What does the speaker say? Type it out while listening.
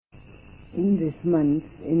In this month,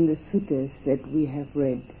 in the suttas that we have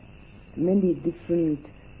read, many different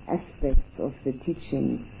aspects of the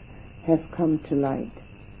teachings have come to light.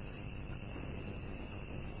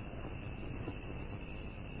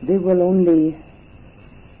 They will only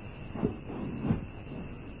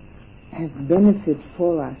have benefit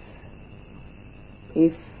for us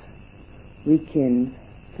if we can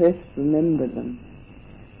first remember them,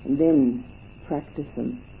 and then practice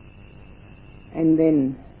them, and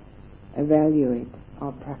then evaluate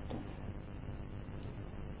our practice.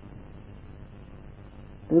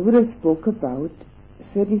 The Buddha spoke about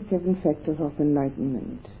 37 factors of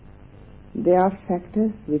enlightenment. They are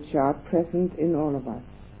factors which are present in all of us.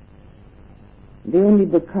 They only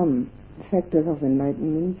become factors of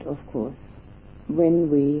enlightenment, of course, when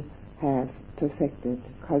we have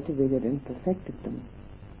cultivated and perfected them.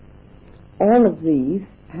 All of these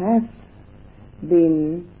have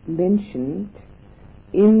been mentioned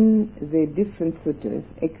in the different suttas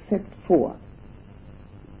except 4.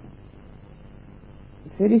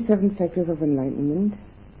 37 factors of enlightenment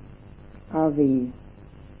are the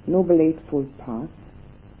Noble Eightfold Path,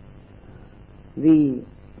 the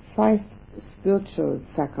 5 spiritual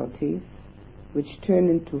faculties which turn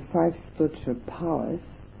into 5 spiritual powers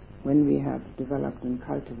when we have developed and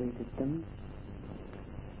cultivated them,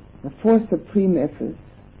 the 4 supreme efforts,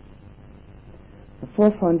 the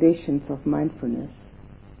 4 foundations of mindfulness,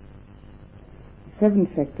 7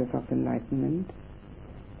 factors of enlightenment,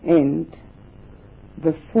 and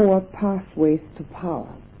the 4 pathways to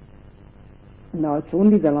power. Now it's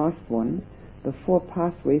only the last one, the 4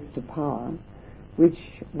 pathways to power, which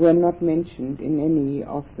were not mentioned in any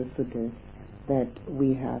of the suttas that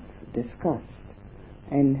we have discussed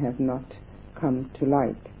and have not come to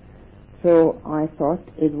light. So I thought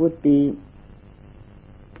it would be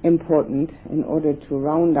important, in order to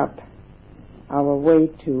round up our way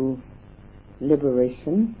to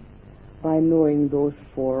liberation, by knowing those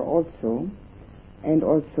 4 also, and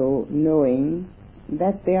also knowing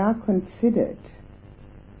that they are considered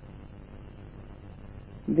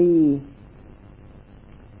the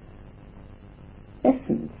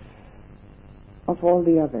essence of all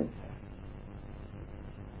the others.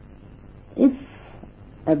 If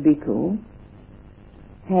a bhikkhu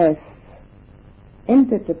has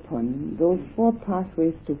entered upon those 4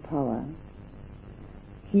 pathways to power,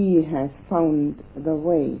 he has found the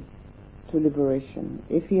way to liberation.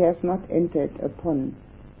 If he has not entered upon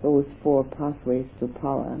those 4 pathways to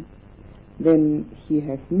power, then he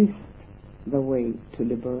has missed the way to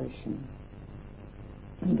liberation,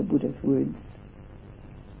 in the Buddha's words.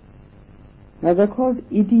 Now they're called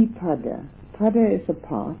Iddhipada. Pada is a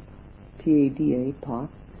path, P-A-D-A, path,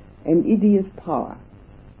 and Iddhi is power,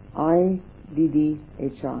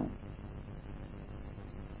 I-D-D-H-I.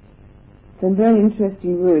 It's a very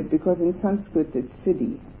interesting word, because in Sanskrit it's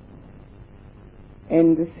siddhi.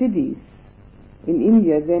 And the siddhis in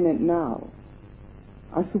India then and now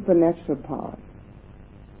are supernatural powers.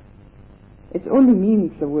 It only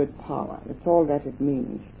means the word power, that's all that it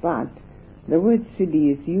means. But the word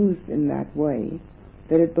siddhi is used in that way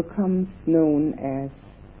that it becomes known as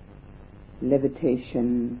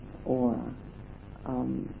levitation or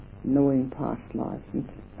knowing past lives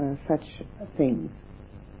and such things.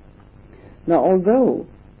 Now, although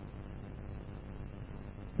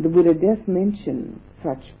the Buddha does mention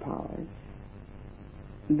such powers,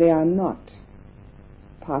 they are not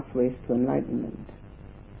pathways to enlightenment.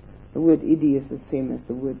 The word Iddhi is the same as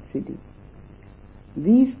the word siddhi.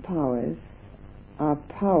 These powers are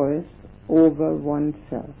powers over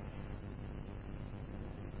oneself.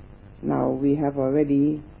 Now, we have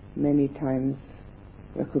already many times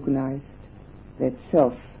recognized that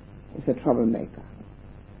self is a troublemaker,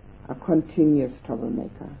 a continuous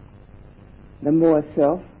troublemaker. The more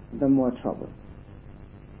self, the more trouble.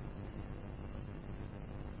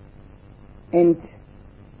 And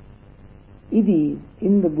Iddhi,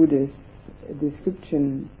 in the Buddha's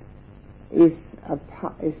description, is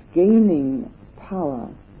gaining power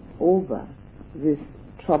over this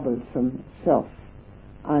troublesome self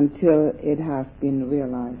until it has been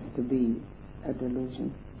realized to be a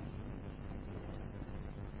delusion.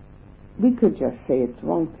 We could just say it's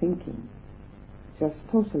wrong thinking, just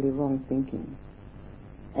totally wrong thinking.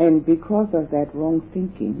 And because of that wrong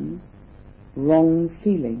thinking, wrong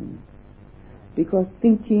feeling. Because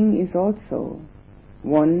thinking is also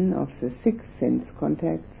one of the 6 sense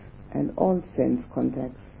contacts, and all sense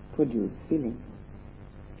contacts produce feeling.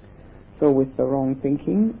 So with the wrong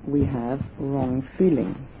thinking, we have wrong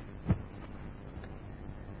feeling.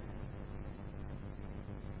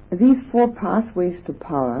 These 4 pathways to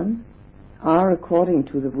power are, according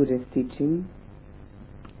to the Buddha's teaching,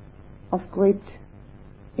 of great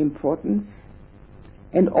importance,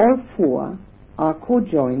 and all four are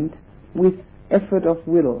co-joined with effort of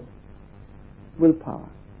willpower.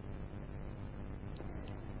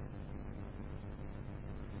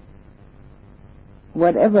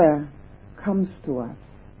 Whatever comes to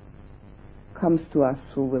us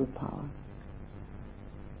through willpower.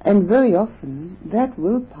 And very often that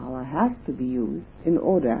willpower has to be used in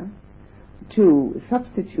order to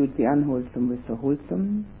substitute the unwholesome with the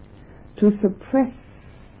wholesome, to suppress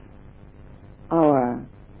our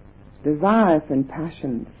desires and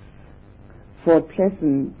passions for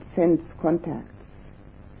pleasant sense contacts,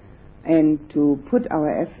 and to put our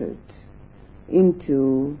effort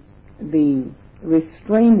into the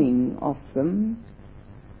restraining of them,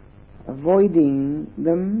 avoiding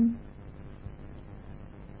them,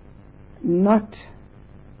 not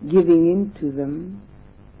giving in to them,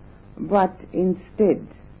 but instead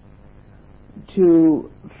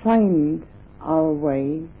to find our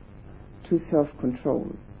way to self-control.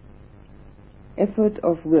 Effort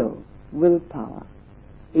of willpower,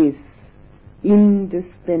 is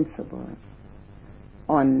indispensable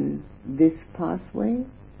on this pathway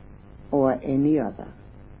or any other.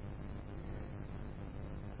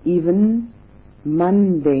 Even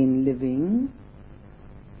mundane living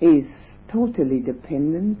is totally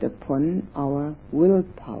dependent upon our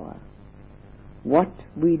willpower. What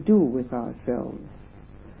we do with ourselves.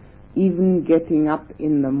 Even getting up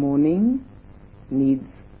in the morning needs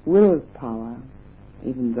willpower,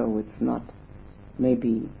 even though it's not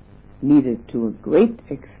maybe needed to a great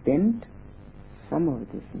extent. Some of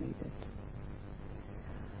it is needed.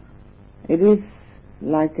 It is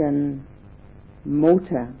like a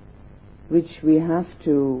motor which we have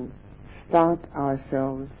to start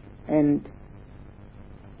ourselves, and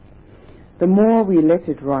the more we let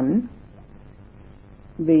it run,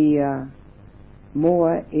 the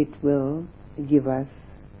more it will give us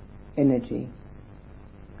energy.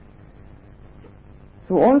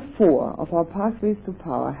 So all four of our pathways to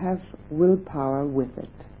power have willpower with it.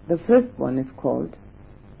 The first one is called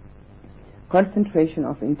concentration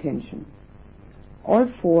of intention. All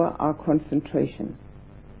four are concentration.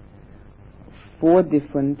 4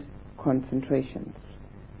 different concentrations.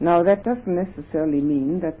 Now that doesn't necessarily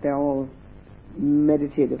mean that they're all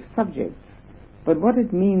meditative subjects, but what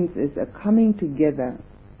it means is a coming together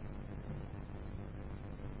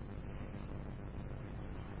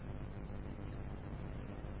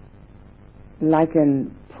like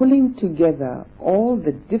an pulling together all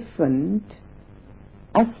the different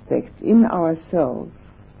aspects in ourselves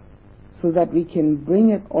so that we can bring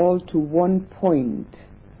it all to one point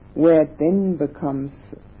where it then becomes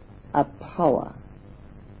a power.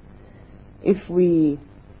 If we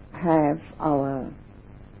have our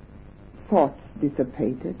thoughts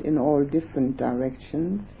dissipated in all different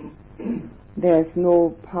directions, there's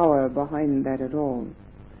no power behind that at all.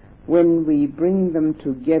 When we bring them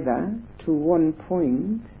together to one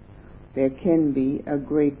point, there can be a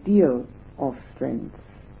great deal of strength.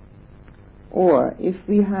 Or if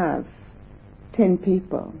we have 10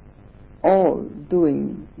 people all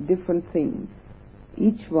doing different things,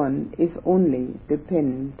 each one is only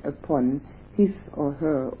dependent upon his or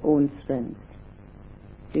her own strength.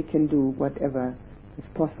 They can do whatever is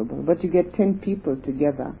possible. But you get 10 people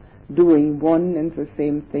together doing one and the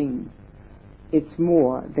same thing. It's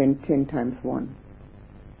more than 10 times 1.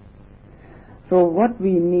 So what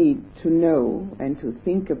we need to know and to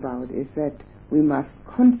think about is that we must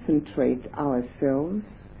concentrate ourselves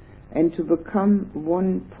and to become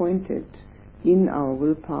one-pointed in our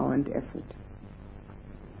willpower and effort.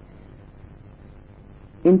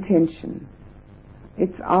 Intention.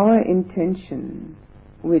 It's our intention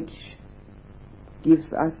which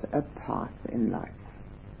gives us a path in life.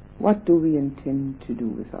 What do we intend to do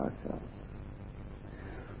with ourselves?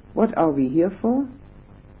 What are we here for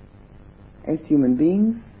as human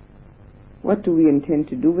beings? What do we intend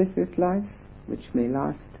to do with this life, which may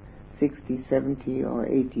last 60, 70 or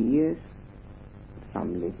 80 years?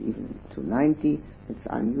 Some live even to 90, it's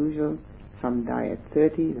unusual. Some die at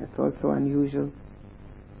 30, that's also unusual.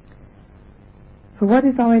 So what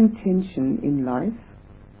is our intention in life?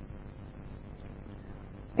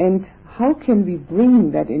 And how can we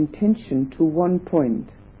bring that intention to one point?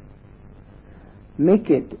 Make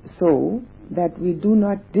it so that we do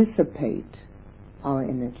not dissipate our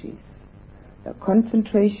energies. The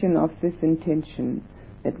concentration of this intention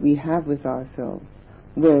that we have with ourselves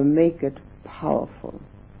will make it powerful.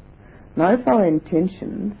 Now, if our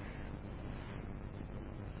intentions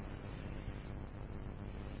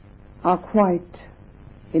are quite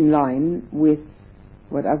in line with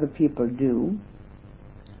what other people do,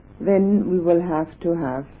 then we will have to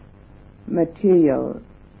have material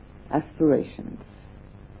aspirations.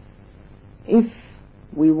 If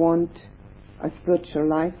we want a spiritual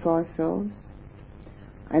life for ourselves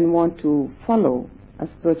and want to follow a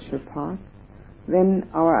spiritual path, then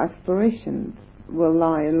our aspirations will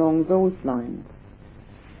lie along those lines.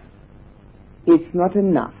 It's not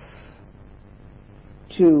enough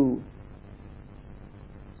to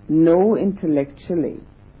know intellectually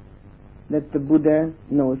that the Buddha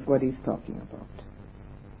knows what he's talking about.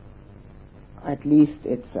 At least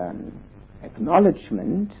it's an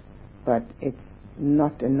acknowledgement, but it's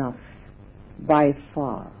not enough by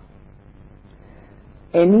far.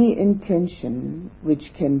 Any intention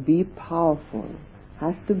which can be powerful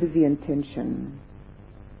has to be the intention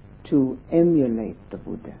to emulate the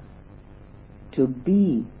Buddha, to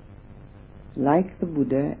be like the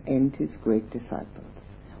Buddha and his great disciples.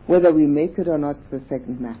 Whether we make it or not is the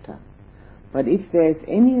second matter. But if there is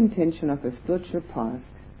any intention of a spiritual path,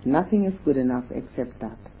 nothing is good enough except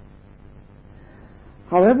that.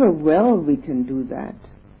 However well we can do that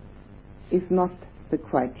is not the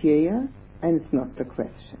criteria, and it's not the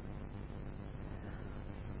question.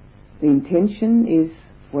 The intention is,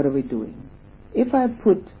 what are we doing? If I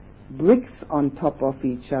put bricks on top of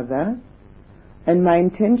each other, and my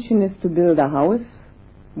intention is to build a house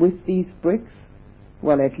with these bricks,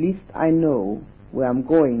 well, at least I know where I'm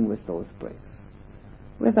going with those bricks.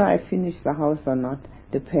 Whether I finish the house or not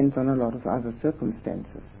depends on a lot of other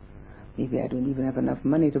circumstances. Maybe I don't even have enough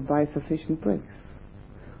money to buy sufficient bricks.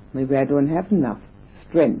 Maybe I don't have enough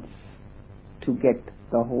strength to get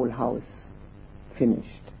the whole house finished.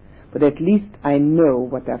 But at least I know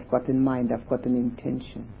what I've got in mind. I've got an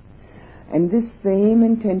intention. And this same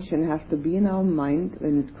intention has to be in our mind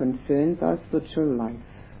when it concerns our spiritual life.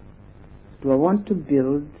 Do I want to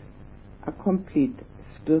build a complete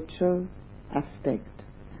spiritual aspect?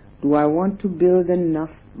 Do I want to build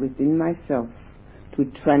enough within myself to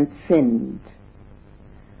transcend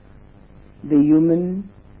the human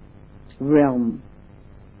realm?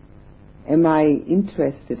 Am I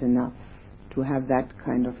interested enough to have that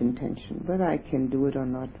kind of intention? Whether I can do it or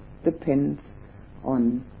not depends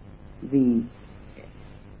on the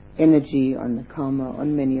energy, on the karma,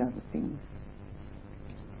 on many other things.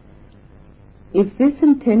 If this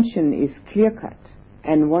intention is clear-cut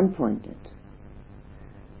and one-pointed,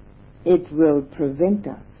 it will prevent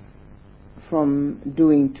us from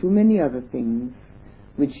doing too many other things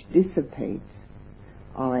which dissipate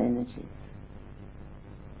our energies.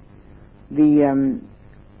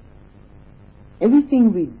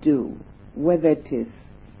 Everything we do, whether it is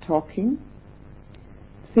talking,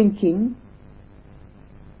 thinking,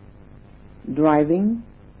 driving,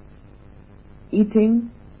 eating,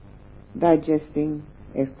 digesting,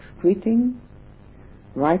 excreting,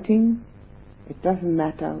 writing, it doesn't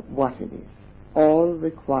matter what it is. All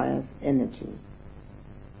requires energy.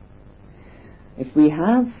 If we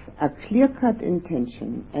have a clear-cut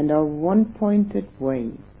intention and a one-pointed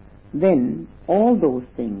way, then all those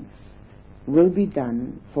things will be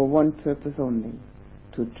done for one purpose only,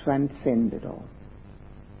 to transcend it all.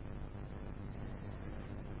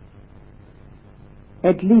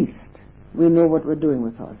 At least we know what we're doing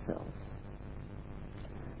with ourselves.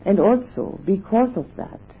 And also, because of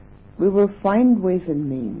that, we will find ways and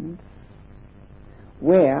means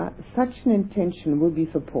where such an intention will be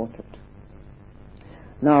supported.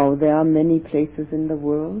 Now, there are many places in the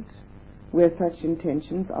world where such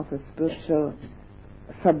intentions of a spiritual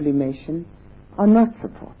sublimation are not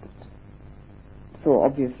supported. So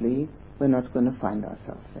obviously, we're not going to find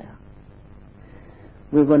ourselves there.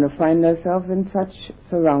 We're going to find ourselves in such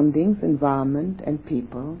surroundings, environment, and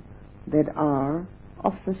people that are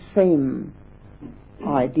of the same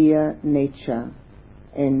idea, nature,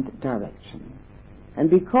 and direction. And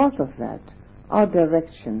because of that, our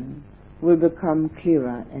direction will become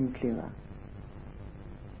clearer and clearer.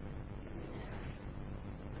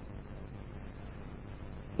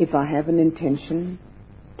 If I have an intention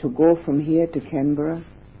to go from here to Canberra,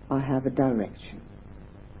 I have a direction.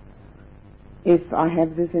 If I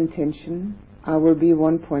have this intention, I will be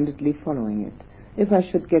one-pointedly following it. If I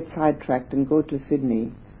should get sidetracked and go to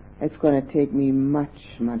Sydney, it's going to take me much,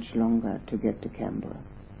 much longer to get to Canberra.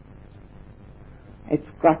 It's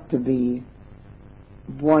got to be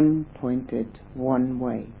one-pointed, one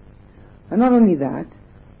way. And not only that,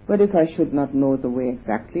 but if I should not know the way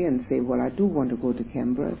exactly and say, well, I do want to go to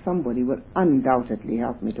Canberra, somebody will undoubtedly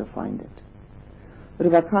help me to find it. But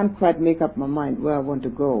if I can't quite make up my mind where I want to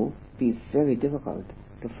go, it's very difficult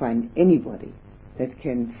to find anybody that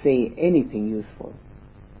can say anything useful,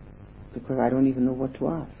 because I don't even know what to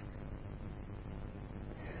ask.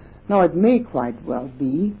 Now, it may quite well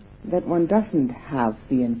be that one doesn't have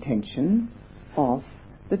the intention of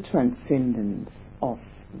the transcendence of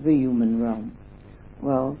the human realm.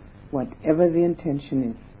 Well, whatever the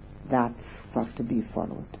intention is, that's got to be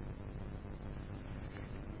followed.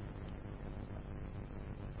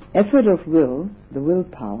 Effort of will, the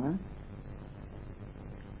willpower,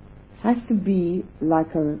 has to be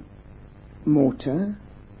like a motor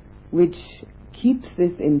which keeps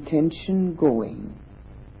this intention going.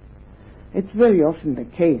 It's very often the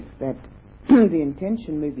case that the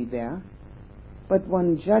intention may be there, but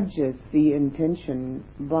one judges the intention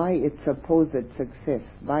by its supposed success,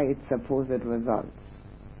 by its supposed results.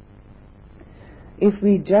 If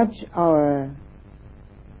we judge our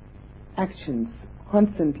actions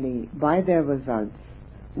constantly by their results,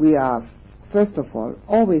 we are, first of all,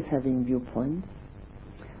 always having viewpoints,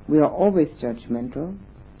 we are always judgmental,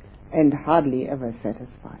 and hardly ever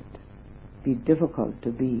satisfied. Be difficult to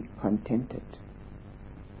be contented.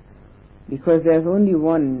 Because there's only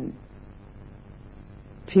one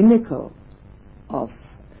pinnacle of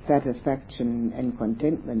satisfaction and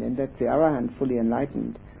contentment, and that's the Arahant, fully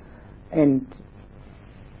enlightened, and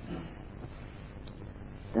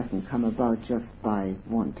doesn't come about just by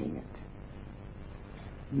wanting it.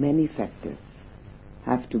 Many factors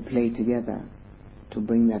have to play together to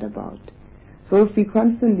bring that about. So if we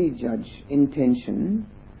constantly judge intention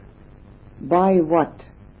by what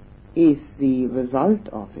is the result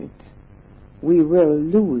of it, we will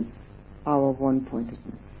lose our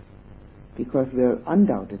one-pointedness, because we'll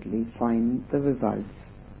undoubtedly find the results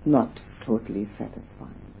not totally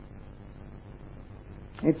satisfying.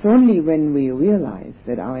 It's only when we realize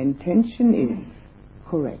that our intention is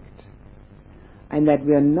correct and that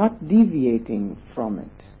we are not deviating from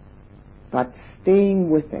it, but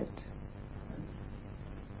staying with it,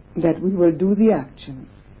 that we will do the action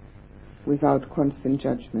without constant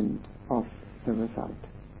judgment of the result.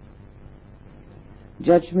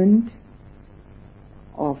 Judgment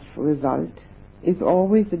of result is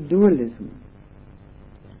always a dualism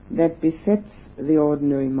that besets the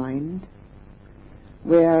ordinary mind,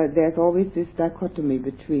 where there's always this dichotomy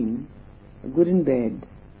between good and bad,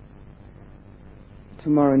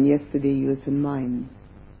 tomorrow and yesterday, yours and mine,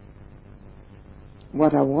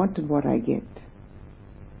 what I want and what I get.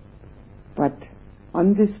 But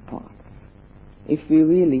on this path, if we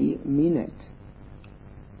really mean it,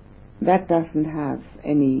 that doesn't have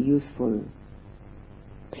any useful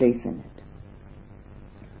place in it.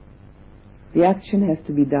 The action has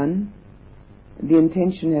to be done, the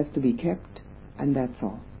intention has to be kept, and that's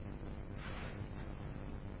all.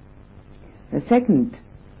 The second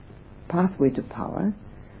pathway to power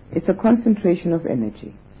is a concentration of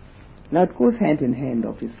energy. Now it goes hand in hand,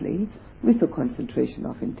 obviously, with the concentration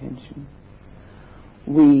of intention.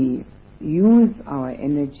 We use our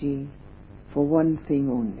energy for one thing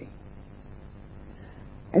only.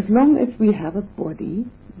 As long as we have a body,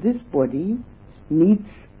 this body needs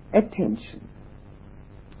attention.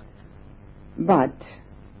 But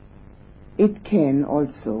it can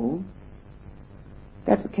also,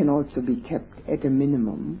 that can also be kept at a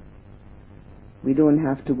minimum. We don't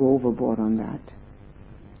have to go overboard on that.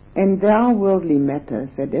 And there are worldly matters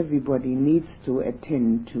that everybody needs to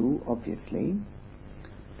attend to, obviously,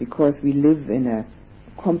 because we live in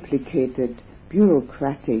a complicated,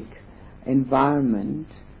 bureaucratic environment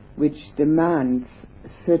which demands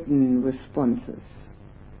certain responses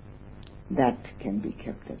that can be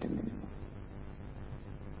kept at a minimum.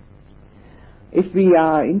 If we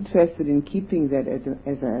are interested in keeping that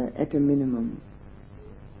at a minimum,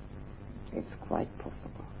 it's quite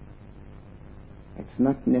possible. It's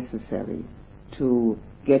not necessary to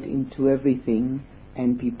get into everything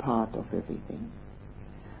and be part of everything.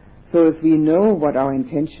 So if we know what our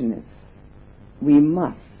intention is, we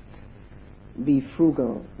must be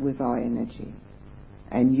frugal with our energy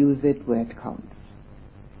and use it where it counts.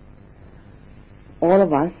 All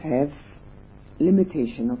of us have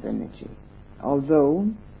limitation of energy. Although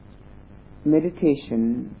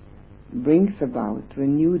meditation brings about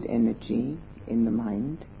renewed energy in the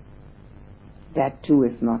mind, that too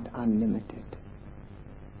is not unlimited.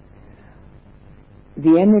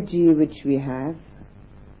 The energy which we have,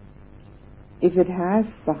 if it has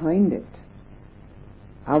behind it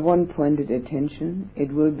a one-pointed attention,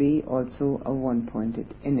 it will be also a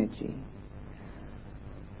one-pointed energy.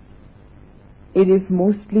 It is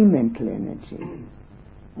mostly mental energy.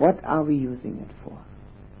 What are we using it for?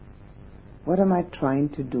 What am I trying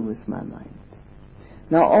to do with my mind?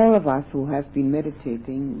 Now, all of us who have been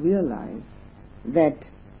meditating realize that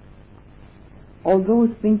although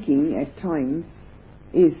thinking at times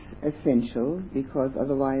is essential, because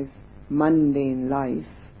otherwise mundane life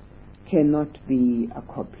cannot be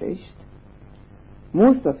accomplished,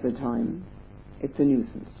 most of the time it's a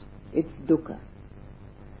nuisance. It's dukkha.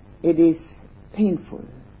 It is painful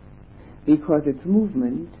because it's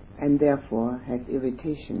movement and therefore has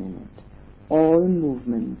irritation in it. All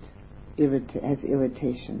movement has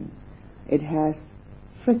irritation. It has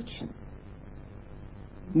friction.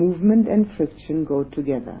 Movement and friction go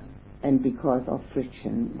together, and because of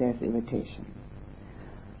friction there's irritation.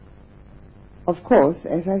 Of course,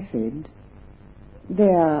 as I said,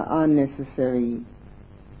 there are necessary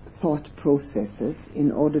thought processes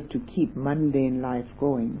in order to keep mundane life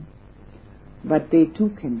going, but they too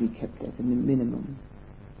can be kept at a minimum.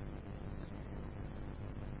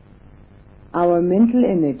 Our mental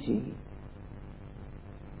energy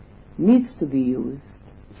needs to be used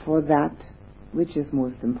for that which is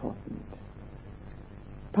most important.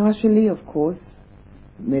 Partially, of course,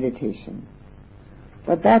 meditation.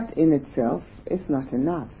 But that in itself is not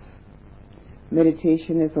enough.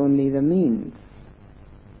 Meditation is only the means.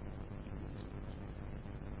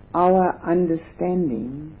 Our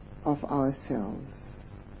understanding of ourselves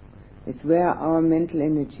is where our mental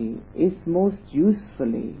energy is most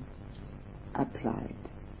usefully applied.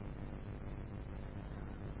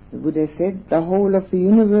 The Buddha said, the whole of the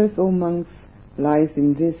universe, O monks, lies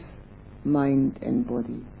in this mind and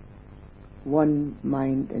body. One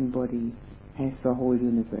mind and body has the whole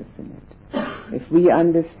universe in it. If we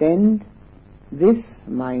understand this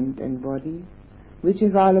mind and body, which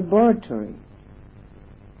is our laboratory,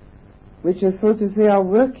 which is, so to say, our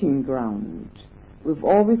working ground, we've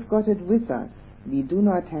always got it with us. We do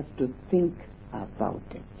not have to think about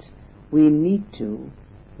it. We need to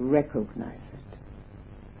recognize it.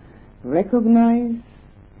 Recognize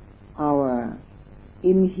our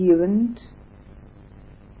inherent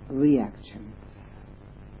reactions.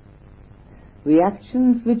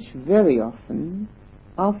 Reactions which very often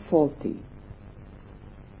are faulty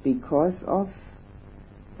because of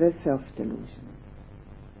the self-delusion.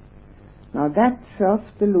 Now that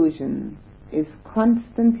self-delusion is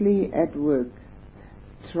constantly at work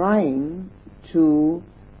trying to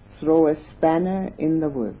throw a spanner in the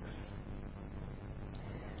works.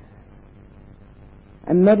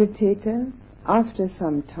 A meditator, after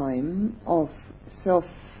some time of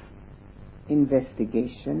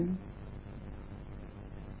self-investigation,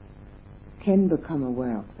 can become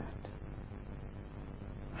aware of that.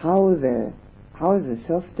 How the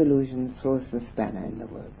self-delusion throws the spanner in the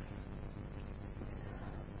works.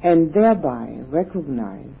 And thereby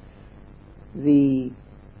recognize the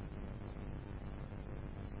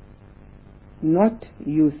not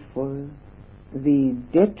useful, the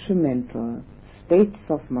detrimental states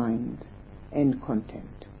of mind and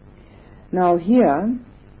content. Now here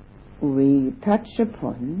we touch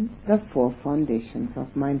upon the four foundations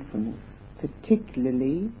of mindfulness,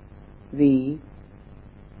 particularly the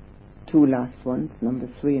two last ones, number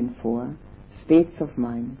 3 and 4, states of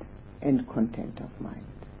mind and content of mind.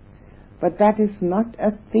 But that is not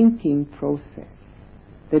a thinking process.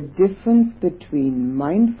 The difference between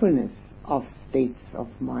mindfulness of states of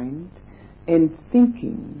mind and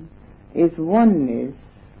thinking is one is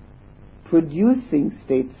producing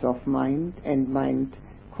states of mind and mind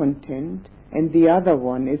content, and the other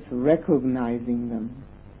one is recognizing them.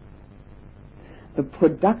 The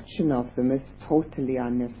production of them is totally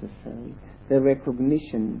unnecessary. The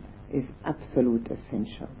recognition is absolute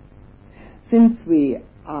essential. Since we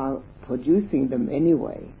are producing them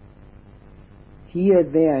anyway, here,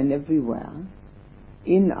 there and everywhere,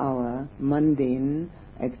 in our mundane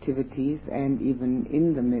activities and even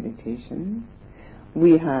in the meditation,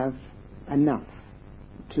 we have enough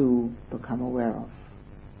to become aware of.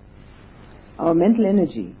 Our mental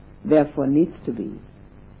energy, therefore, needs to be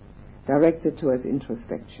directed towards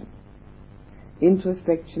introspection.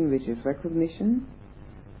 Introspection, which is recognition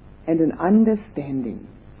and an understanding.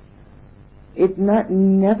 It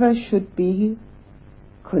never should be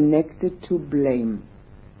connected to blame.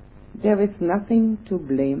 There is nothing to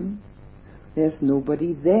blame. There's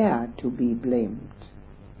nobody there to be blamed.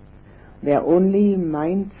 There are only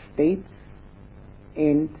mind states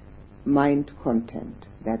and mind content.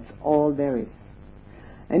 That's all there is.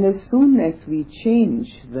 And as soon as we change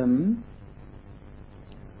them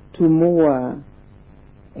to more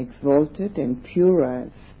exalted and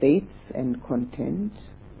purer states and content,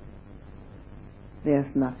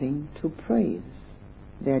 there's nothing to praise.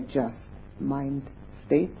 They're just mind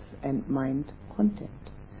states and mind content.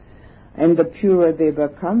 And the purer they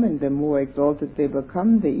become and the more exalted they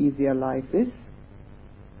become, the easier life is.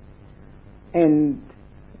 And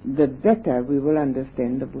the better we will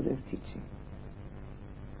understand the Buddha's teaching.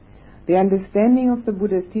 The understanding of the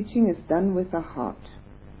Buddha's teaching is done with the heart.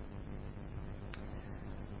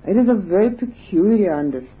 It is a very peculiar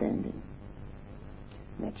understanding.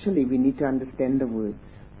 Naturally, we need to understand the words.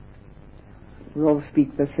 We all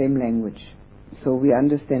speak the same language, so we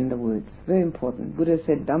understand the words. Very important. Buddha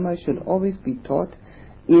said Dhamma should always be taught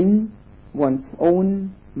in one's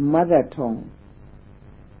own mother tongue.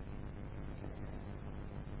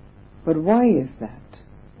 But why is that?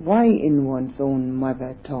 Why in one's own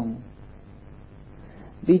mother tongue?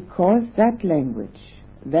 Because that language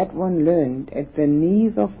that one learned at the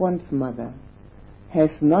knees of one's mother has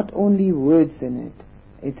not only words in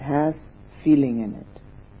it, it has feeling in it.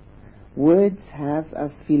 Words have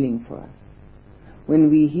a feeling for us. When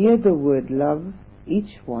we hear the word love,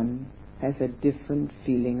 each one has a different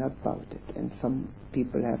feeling about it, and some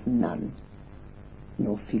people have none,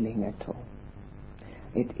 no feeling at all.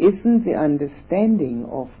 It isn't the understanding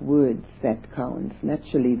of words that counts.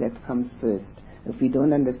 Naturally, that comes first. If we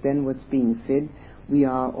don't understand what's being said, we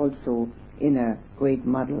are also in a great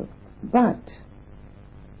muddle. But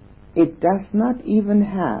it does not even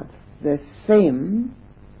have the same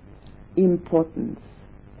importance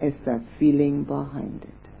as the feeling behind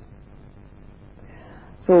it.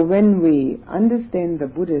 So when we understand the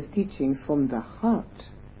Buddha's teachings from the heart,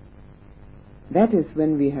 that is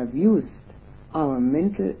when we have used our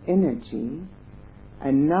mental energy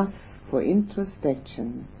enough for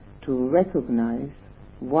introspection to recognize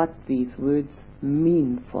what these words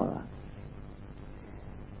mean for us.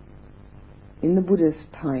 In the Buddha's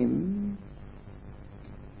time,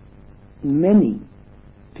 many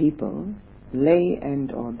people, lay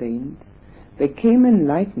and ordained, became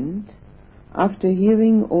enlightened after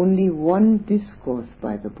hearing only one discourse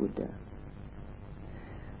by the Buddha.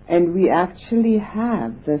 And we actually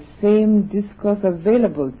have the same discourse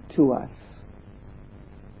available to us.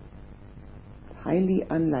 Highly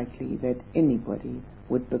unlikely that anybody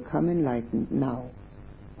would become enlightened now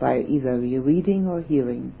by either reading or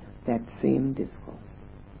hearing that same discourse.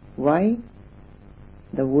 Why?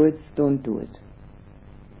 The words don't do it.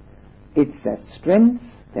 It's the strength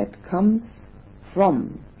that comes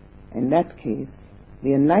from, in that case,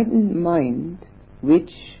 the enlightened mind,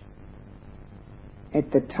 which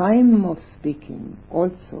at the time of speaking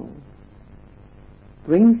also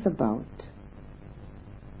brings about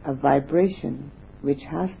a vibration which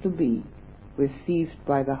has to be received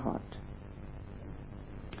by the heart.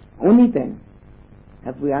 Only then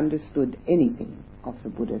have we understood anything of the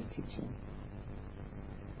Buddha's teaching.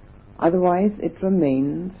 Otherwise, it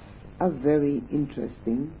remains a very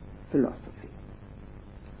interesting philosophy.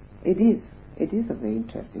 It is a very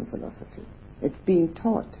interesting philosophy. It's being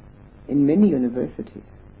taught in many universities.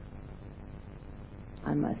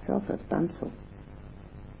 I myself have done so,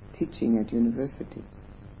 teaching at university.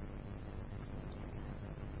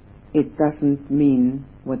 It doesn't mean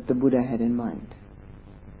what the Buddha had in mind.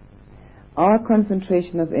 Our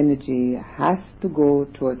concentration of energy has to go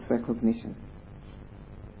towards recognition.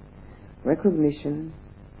 Recognition,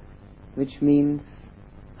 which means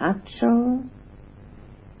actual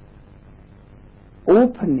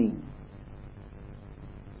opening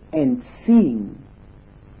and seeing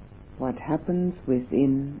what happens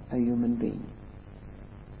within a human being.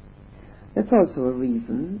 That's also a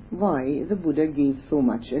reason why the Buddha gave so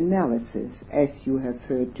much analysis, as you have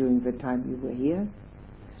heard during the time you were here,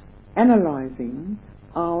 analyzing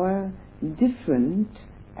our different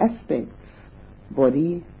aspects,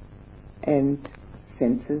 body and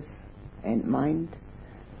senses and mind,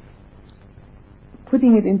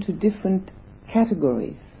 putting it into different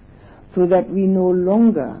categories, so that we no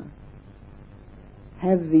longer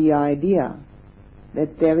have the idea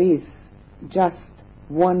that there is just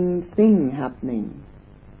one thing happening,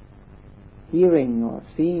 hearing or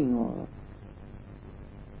seeing or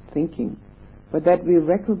thinking, but that we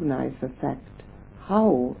recognize the fact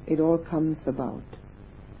how it all comes about.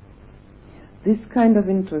 This kind of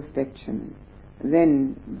introspection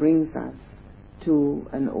then brings us to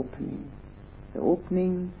an opening, the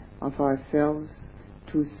opening of ourselves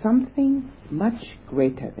to something much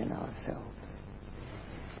greater than ourselves.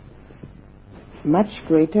 Much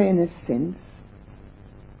greater in a sense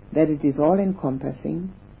that it is all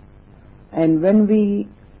encompassing, and when we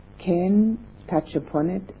can touch upon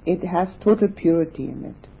it, it has total purity in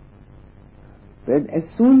it. But as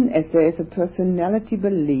soon as there is a personality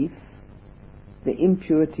belief, the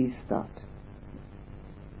impurities start.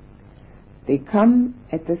 They come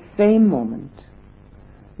at the same moment.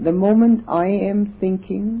 The moment I am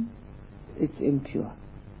thinking, it's impure.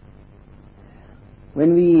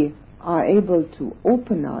 When we are able to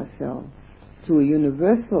open ourselves to a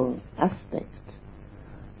universal aspect,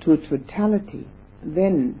 to a totality,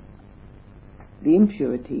 then the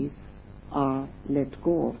impurities are let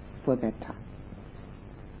go of for that time.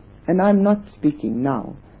 And I'm not speaking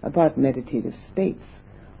now about meditative states.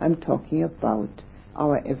 I'm talking about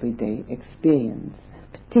our everyday experience,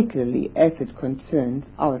 particularly as it concerns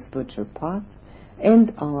our spiritual path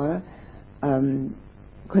and our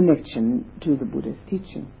connection to the Buddha's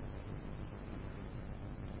teaching.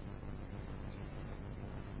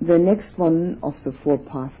 The next one of the four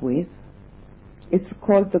pathways, it's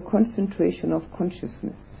called the concentration of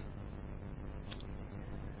consciousness.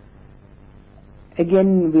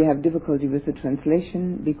 Again, we have difficulty with the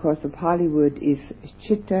translation because the Pali word is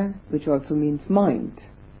chitta, which also means mind.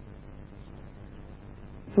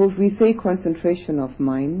 So if we say concentration of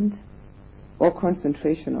mind or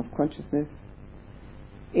concentration of consciousness,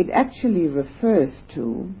 it actually refers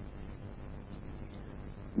to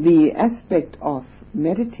the aspect of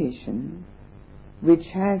meditation which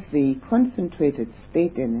has the concentrated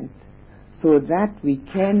state in it so that we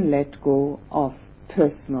can let go of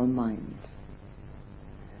personal mind,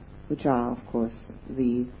 which are, of course,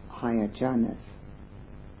 the higher jhanas.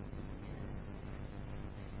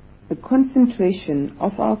 The concentration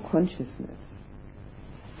of our consciousness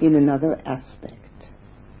in another aspect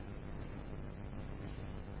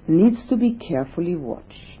needs to be carefully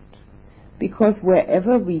watched, because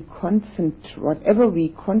whatever we concentrate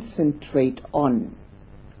on,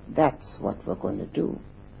 that's what we're going to do.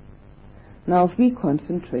 Now, if we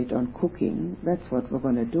concentrate on cooking, that's what we're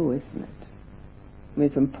going to do, isn't it?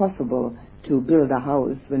 It's impossible to build a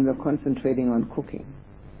house when we're concentrating on cooking.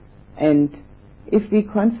 And if we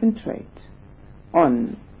concentrate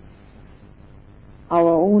on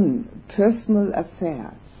our own personal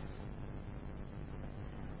affairs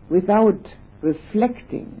without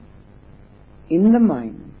reflecting in the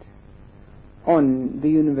mind on the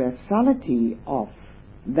universality of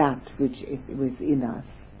that which is within us,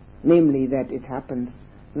 namely that it happens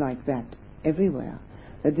like that everywhere,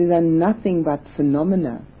 that these are nothing but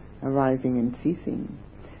phenomena arising and ceasing.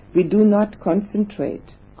 We do not concentrate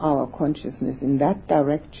our consciousness in that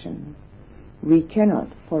direction, we cannot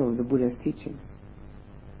follow the Buddha's teaching.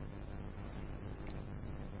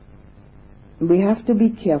 We have to be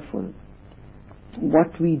careful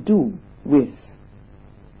what we do with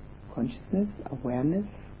consciousness, awareness,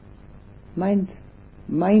 mind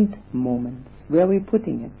moments. Where are we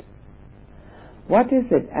putting it? What is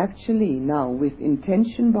it actually now, with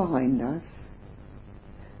intention behind us,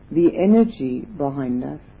 the energy behind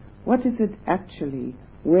us, what is it actually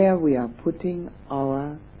where we are putting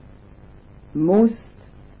our most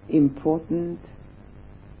important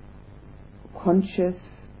conscious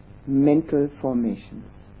mental formations?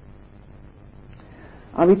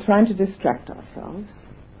 Are we trying to distract ourselves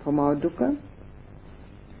from our dukkha?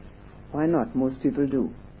 Why not? Most people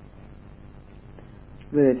do.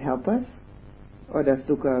 Will it help us? Or does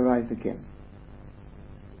dukkha arise again?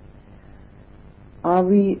 Are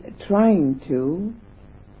we trying to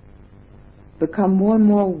become more and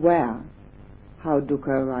more aware how dukkha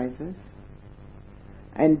arises?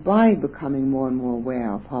 And by becoming more and more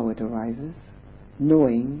aware of how it arises,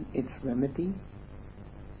 knowing its remedy?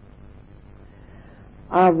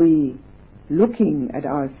 Are we looking at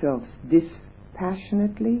ourselves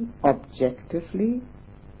dispassionately, objectively,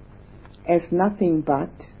 as nothing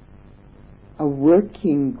but a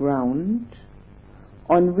working ground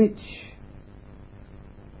on which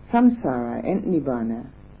samsara and nibbana,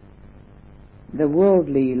 the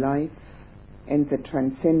worldly life and the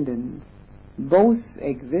transcendence, both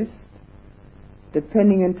exist,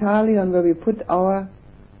 depending entirely on where we put our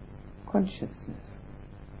consciousness?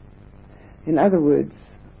 In other words,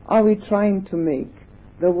 are we trying to make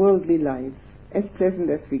the worldly life as pleasant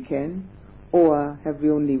as we can, or have we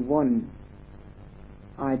only one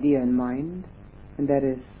idea in mind, and that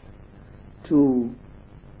is to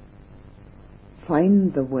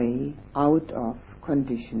find the way out of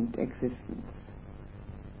conditioned existence?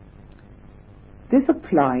 This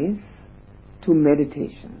applies to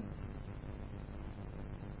meditation.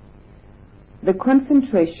 The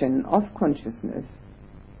concentration of consciousness,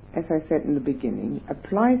 as I said in the beginning,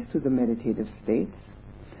 applies to the meditative states,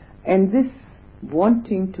 and this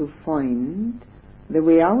wanting to find the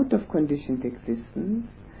way out of conditioned existence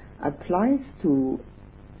applies to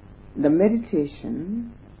the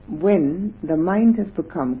meditation when the mind has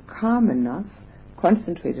become calm enough,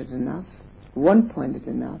 concentrated enough, one-pointed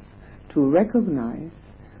enough to recognize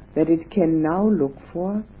that it can now look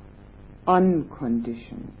for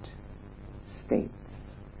unconditioned states.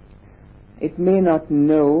 It may not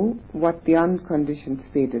know what the unconditioned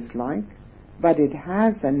state is like, but it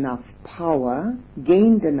has enough power,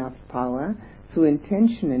 gained enough power through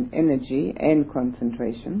intention and energy and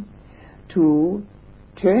concentration to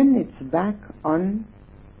turn its back on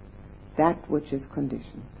that which is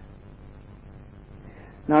conditioned.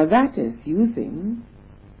 Now that is using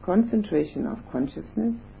concentration of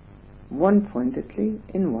consciousness one-pointedly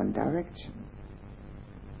in one direction,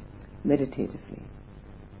 meditatively.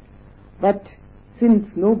 But since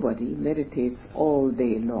nobody meditates all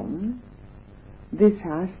day long, this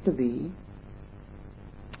has to be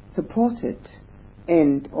supported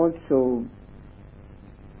and also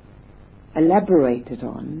elaborated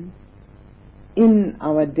on in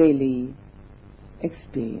our daily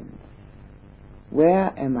experience.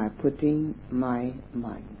 Where am I putting my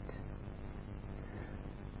mind?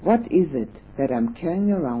 What is it that I'm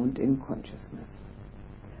carrying around in consciousness?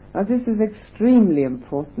 Now this is extremely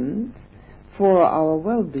important for our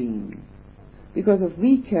well-being, because if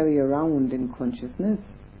we carry around in consciousness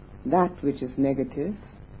that which is negative,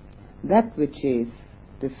 that which is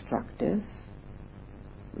destructive,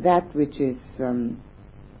 that which is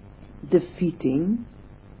defeating,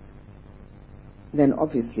 then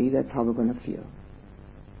obviously that's how we're going to feel.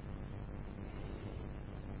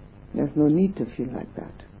 There's no need to feel like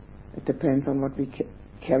that. It depends on what we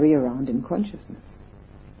carry around in consciousness.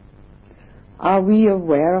 Are we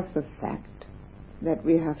aware of the fact that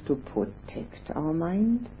we have to protect our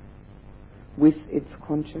mind with its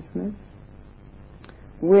consciousness?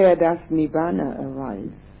 Where does Nibbana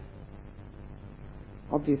arise?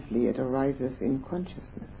 Obviously it arises in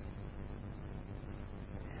consciousness.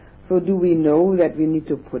 So do we know that we need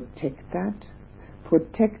to protect that?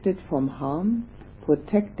 Protect it from harm?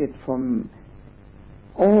 Protect it from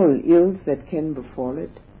all ills that can befall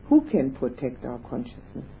it? Who can protect our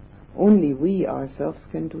consciousness? Only we ourselves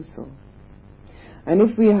can do so. And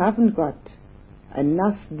if we haven't got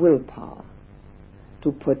enough willpower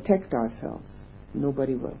to protect ourselves,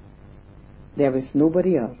 nobody will. There is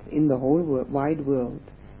nobody else in the whole wide world,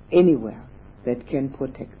 anywhere, that can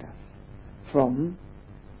protect us from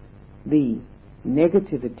the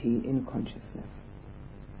negativity in consciousness.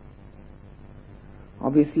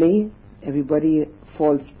 Obviously, everybody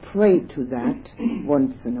falls prey to that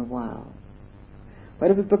once in a while. But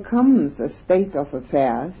if it becomes a state of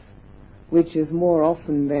affairs which is more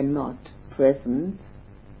often than not present,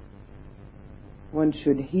 one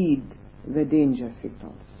should heed the danger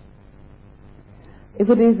signals. If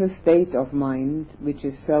it is a state of mind which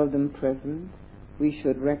is seldom present, we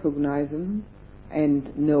should recognize them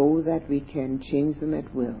and know that we can change them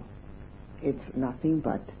at will. It's nothing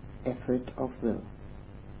but effort of will.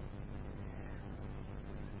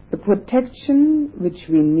 The protection which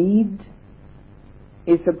we need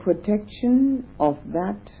is the protection of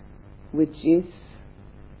that which is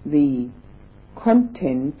the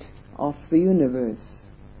content of the universe,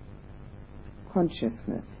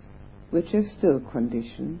 consciousness, which is still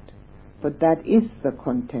conditioned, but that is the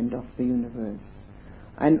content of the universe,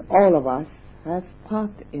 and all of us have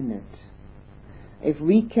part in it. If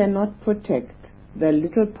we cannot protect the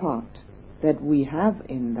little part that we have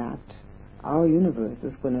in that, our universe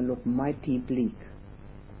is going to look mighty bleak.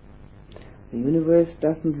 The universe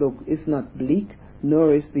is not bleak,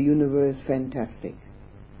 nor is the universe fantastic.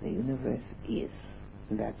 The universe is,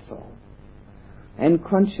 that's all. And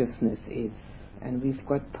consciousness is, and we've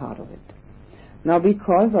got part of it. Now,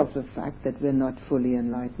 because of the fact that we're not fully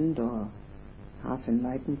enlightened or half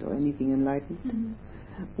enlightened or anything enlightened,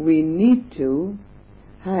 we need to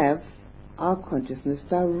have our consciousness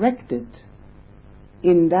directed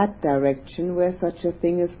in that direction where such a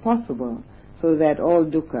thing is possible, so that all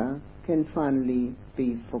dukkha can finally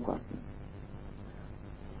be forgotten.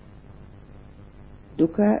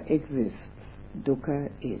 Dukkha exists. Dukkha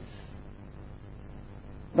is.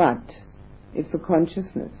 But if the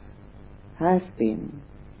consciousness has been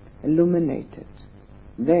illuminated,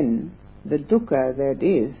 then the dukkha that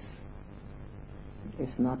is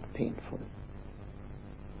not painful.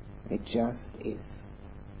 It just is.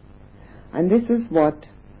 And this is what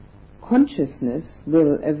consciousness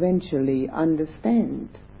will eventually understand.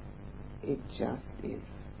 It just is.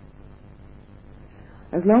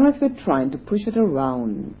 As long as we're trying to push it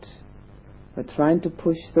around, we're trying to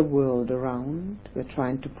push the world around, we're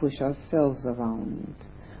trying to push ourselves around.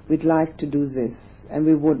 We'd like to do this, and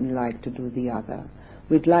we wouldn't like to do the other.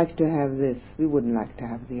 We'd like to have this, we wouldn't like to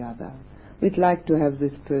have the other. We'd like to have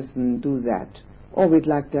this person do that, or we'd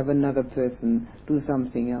like to have another person do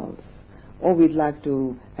something else. Or we'd like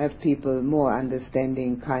to have people more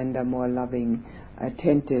understanding, kinder, more loving,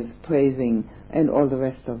 attentive, praising, and all the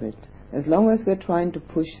rest of it. As long as we're trying to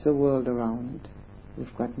push the world around,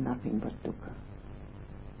 we've got nothing but dukkha.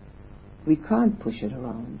 We can't push it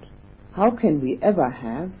around. How can we ever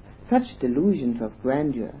have such delusions of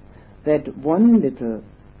grandeur that one little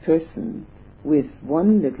person with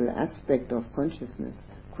one little aspect of consciousness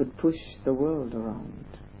could push the world around?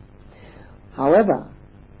 However,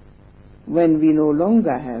 when we no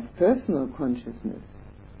longer have personal consciousness,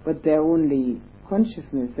 but the only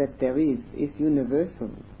consciousness that there is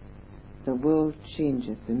universal, the world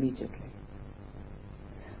changes immediately.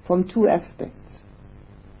 From two aspects.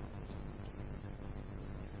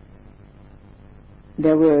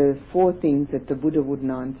 There were four things that the Buddha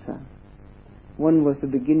wouldn't answer. One was the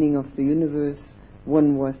beginning of the universe,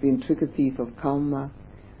 one was the intricacies of karma,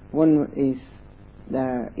 one is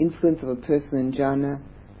the influence of a person in jhana,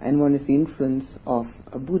 and one is the influence of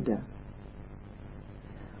a Buddha.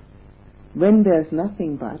 When there's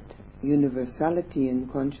nothing but universality in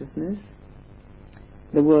consciousness,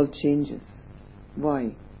 the world changes.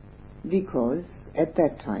 Why? Because at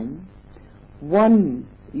that time, one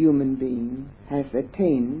human being has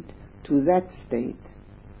attained to that state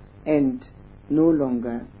and no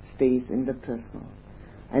longer stays in the personal.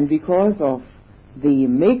 And because of the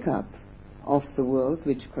makeup of the world,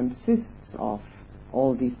 which consists of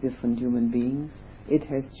all these different human beings, it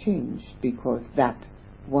has changed because that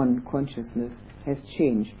one consciousness has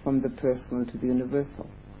changed from the personal to the universal,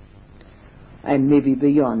 and maybe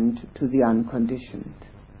beyond to the unconditioned.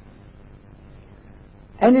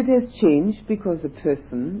 And it has changed because the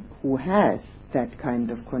person who has that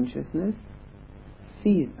kind of consciousness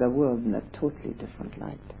sees the world in a totally different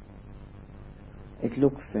light. It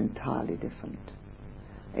looks entirely different.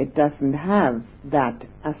 It doesn't have that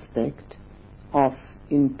aspect of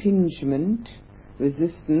impingement,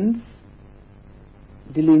 resistance,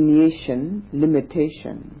 delineation,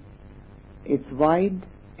 limitation. It's wide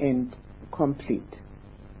and complete.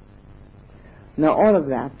 Now all of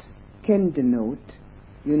that can denote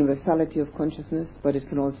universality of consciousness, but it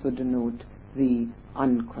can also denote the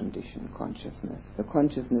unconditioned consciousness, the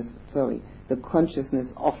consciousness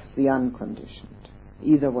of the unconditioned.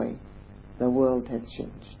 Either way, the world has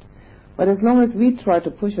changed. But as long as we try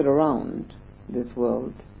to push it around, this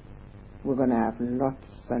world, we're going to have lots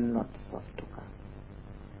and lots of dukkha.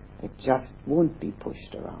 It just won't be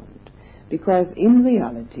pushed around. Because in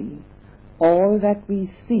reality, all that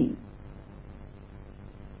we see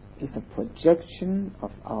is a projection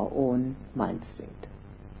of our own mind state.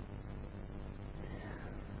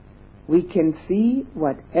 We can see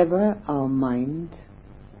whatever our mind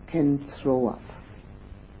can throw up.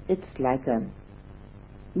 It's like a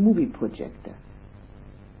movie projector.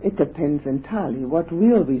 It depends entirely what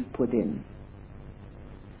reel we've put in.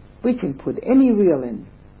 We can put any reel in,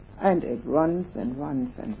 and it runs and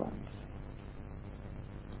runs and runs.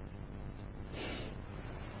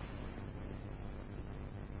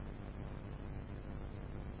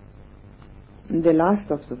 The last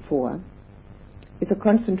of the four is a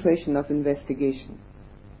concentration of investigation,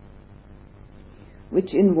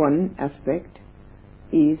 which in one aspect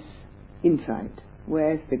is inside,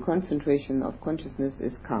 whereas the concentration of consciousness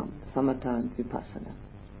is calm, samatha and vipassana.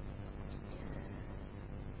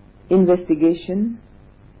 Investigation.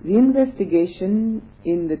 The investigation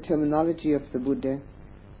in the terminology of the Buddha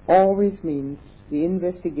always means the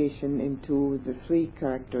investigation into the three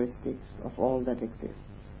characteristics of all that exists: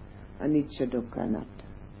 anicca, dukkha, anatta,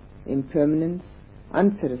 impermanence,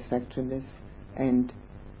 unsatisfactoriness, and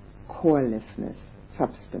corelessness,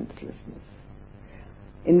 substancelessness.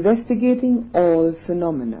 Investigating all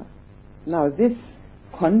phenomena. Now this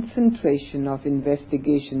concentration of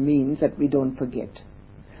investigation means that we don't forget,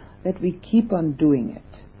 that we keep on doing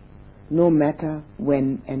it, no matter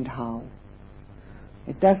when and how.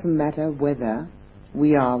 It doesn't matter whether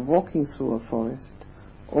we are walking through a forest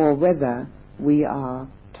or whether we are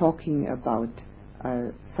talking about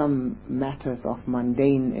some matters of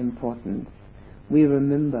mundane importance. We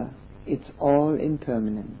remember it's all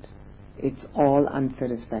impermanent. It's all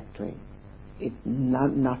unsatisfactory.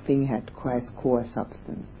 Nothing has core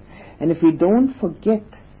substance. And if we don't forget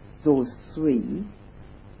those three,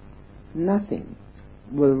 nothing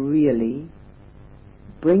will really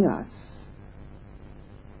bring us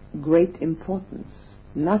great importance.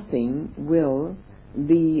 Nothing will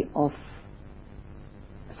be of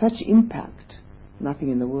such impact,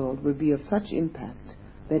 nothing in the world will be of such impact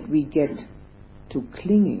that we get to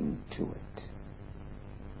clinging to it.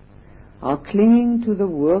 Our clinging to the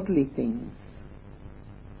worldly things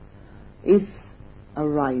is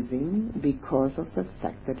arising because of the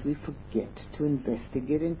fact that we forget to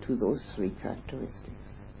investigate into those three characteristics.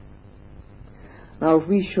 Now, if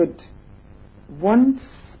we should once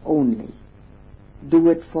only do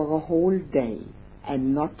it for a whole day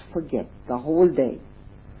and not forget the whole day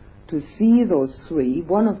to see those three,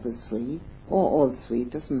 one of the three, or all three,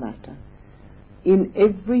 it doesn't matter, in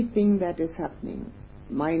everything that is happening,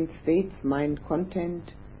 mind states, mind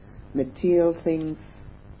content, material things,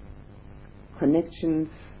 connections,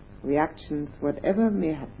 reactions, whatever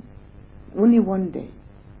may happen, only one day,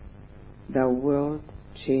 the world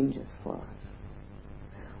changes for us.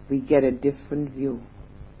 We get a different view.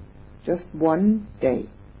 Just one day.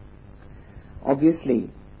 Obviously,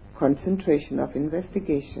 concentration of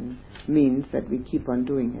investigation means that we keep on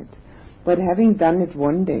doing it. But having done it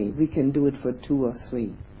one day, we can do it for 2 or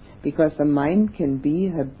 3. Because the mind can be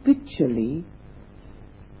habitually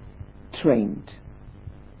trained.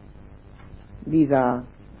 These are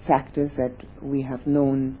factors that we have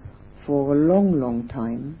known for a long, long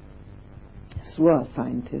time through our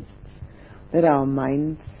scientists, that our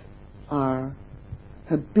minds are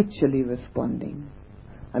habitually responding.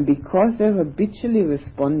 And because they're habitually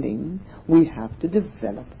responding, we have to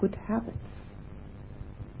develop good habits.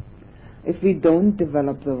 If we don't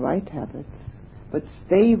develop the right habits, but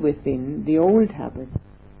stay within the old habits,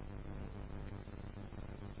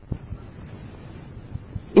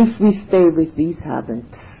 if we stay with these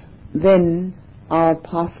habits, then our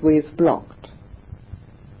pathway is blocked.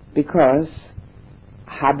 Because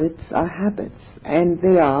habits are habits, and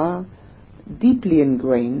they are deeply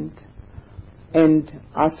ingrained and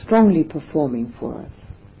are strongly performing for us.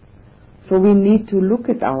 So we need to look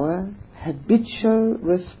at our habitual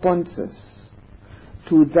responses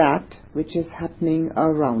to that which is happening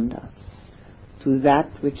around us, to that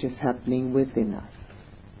which is happening within us.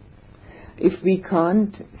 If we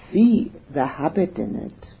can't see the habit in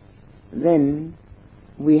it, then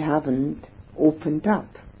we haven't opened up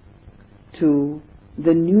to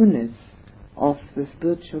the newness of the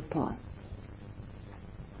spiritual path.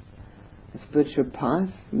 The spiritual path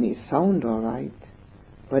may sound all right,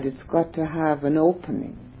 but it's got to have an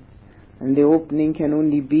opening. And the opening can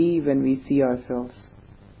only be when we see ourselves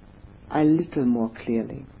a little more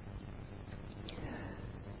clearly.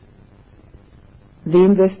 The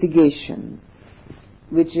investigation,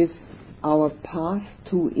 which is our path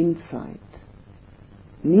to insight,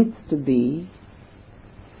 needs to be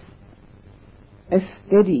a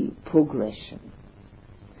steady progression.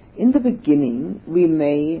 In the beginning, we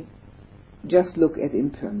may just look at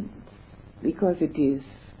impermanence, because it is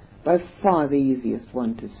by far the easiest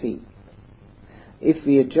one to see, if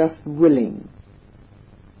we are just willing.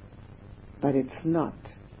 But it's not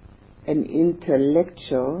an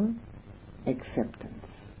intellectual acceptance.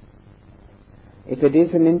 If it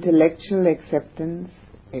is an intellectual acceptance,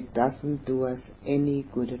 it doesn't do us any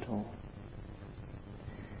good at all.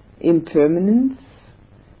 Impermanence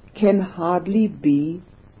can hardly be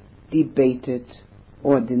debated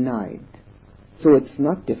or denied, so it's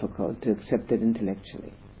not difficult to accept it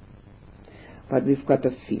intellectually. But we've got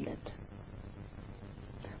to feel it.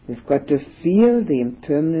 We've got to feel the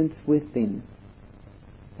impermanence within.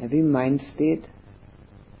 Every mind state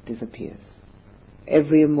disappears.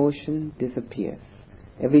 Every emotion disappears.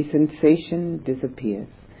 Every sensation disappears.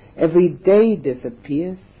 Every day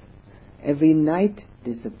disappears. Every night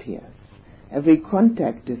disappears. Every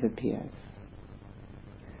contact disappears.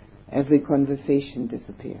 Every conversation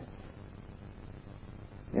disappears.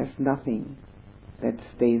 There's nothing that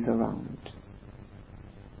stays around.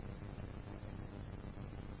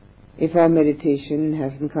 If our meditation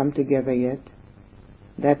hasn't come together yet,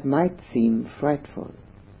 that might seem frightful.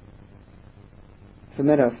 As a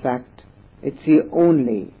matter of fact, it's the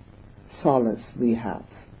only solace we have.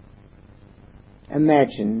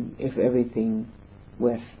 Imagine if everything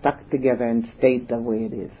were stuck together and stayed the way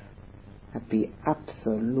it is. That'd be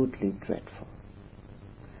absolutely dreadful.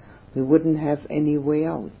 We wouldn't have any way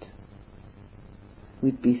out.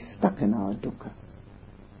 We'd be stuck in our dukkha.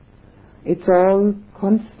 It's all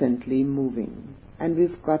constantly moving, and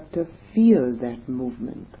we've got to feel that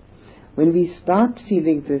movement. When we start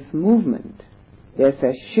feeling this movement, there's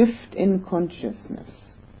a shift in consciousness.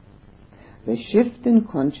 The shift in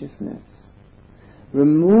consciousness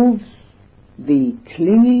removes the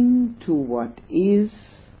clinging to what is,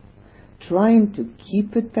 trying to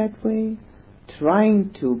keep it that way,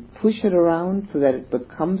 trying to push it around so that it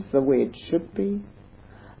becomes the way it should be,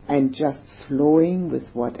 and just flowing with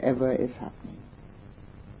whatever is happening.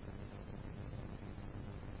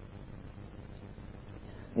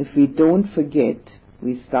 If we don't forget,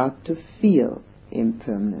 we start to feel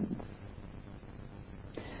impermanence.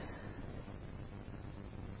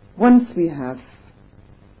 Once we have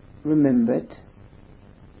remembered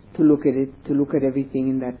to look at it, to look at everything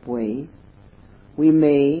in that way, we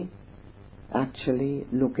may actually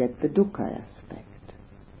look at the dukkha aspect.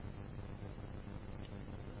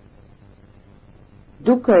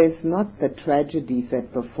 Dukkha is not the tragedies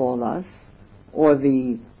that befall us, or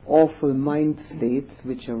the awful mind states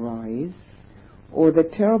which arise, or the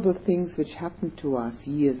terrible things which happened to us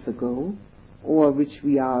years ago, or which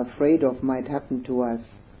we are afraid of might happen to us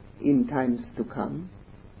in times to come.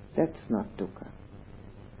 That's not dukkha.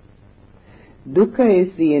 Dukkha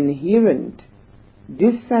is the inherent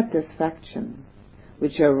dissatisfaction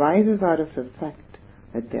which arises out of the fact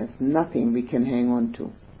that there's nothing we can hang on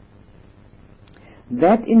to.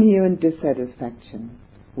 That inherent dissatisfaction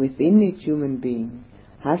within each human being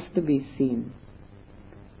has to be seen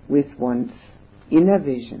with one's inner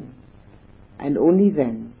vision, and only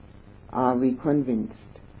then are we convinced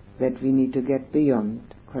that we need to get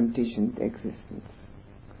beyond conditioned existence.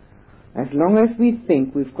 As long as we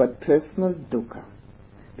think we've got personal dukkha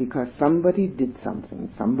because somebody did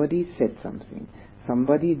something, somebody said something,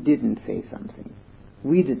 somebody didn't say something,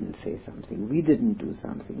 we didn't say something, we didn't do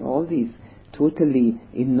something, all these totally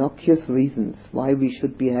innocuous reasons why we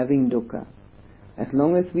should be having dukkha. As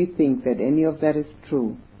long as we think that any of that is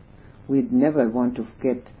true, we'd never want to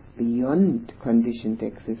get beyond conditioned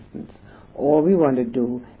existence. All we want to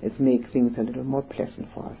do is make things a little more pleasant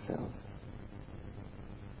for ourselves.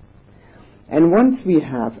 And once we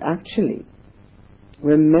have actually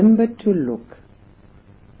remembered to look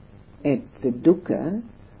at the dukkha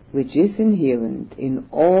which is inherent in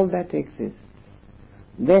all that exists,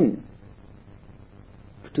 then,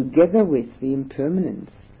 together with the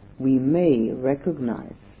impermanence, we may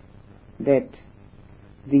recognize that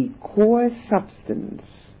the core substance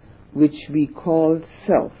which we call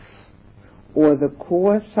self, or the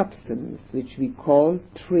core substance which we call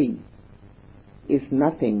tree, is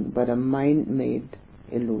nothing but a mind-made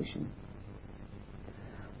illusion.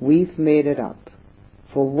 We've made it up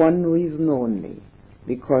for one reason only,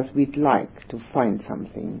 because we'd like to find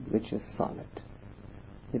something which is solid.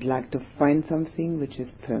 We'd like to find something which is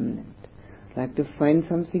permanent. Like to find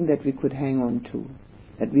something that we could hang on to,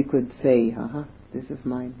 that we could say, this is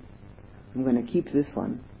mine. I'm going to keep this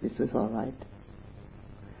one. This is all right.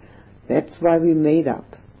 That's why we made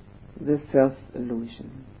up the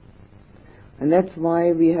self-illusion. And that's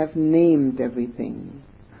why we have named everything.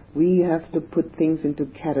 We have to put things into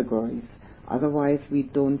categories, otherwise we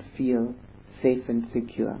don't feel safe and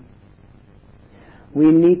secure.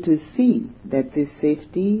 We need to see that this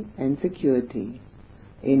safety and security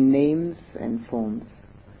in names and forms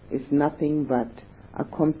is nothing but a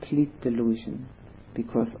complete delusion,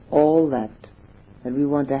 because all that we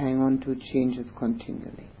want to hang on to changes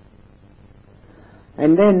continually.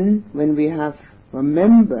 And then, when we have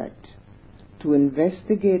remembered to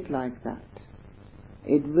investigate like that,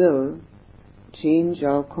 it will change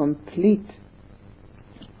our complete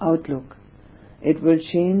outlook. It will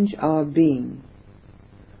change our being.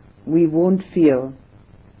 We won't feel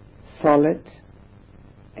solid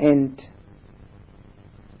and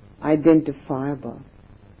identifiable.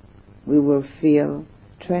 We will feel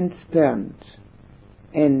transparent,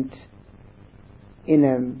 and in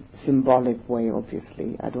a symbolic way,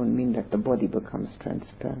 obviously. I don't mean that the body becomes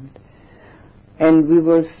transparent. And we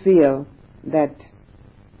will feel that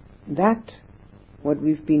what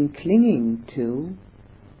we've been clinging to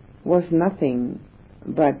was nothing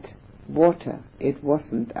but water. It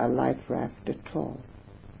wasn't a life raft at all.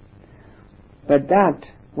 But that,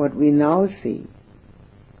 what we now see,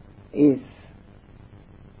 is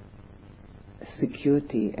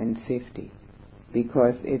security and safety,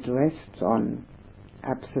 because it rests on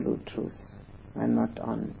absolute truth and not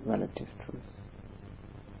on relative truth.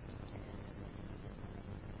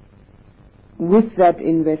 With that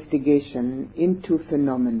investigation into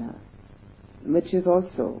phenomena, which is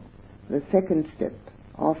also the second step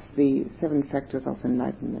of the 7 factors of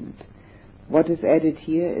enlightenment, what is added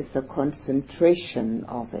here is the concentration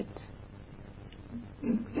of it.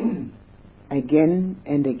 Again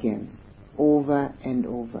and again, over and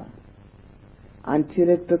over, until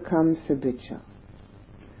it becomes habitual,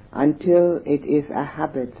 until it is a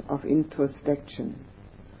habit of introspection,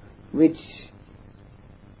 which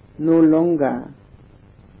no longer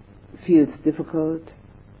feels difficult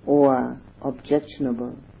or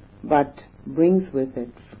objectionable, but brings with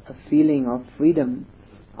it a feeling of freedom,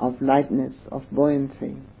 of lightness, of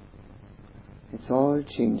buoyancy. It's all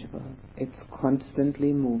changeable. It's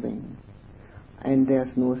constantly moving. And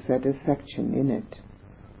there's no satisfaction in it.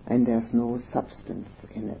 And there's no substance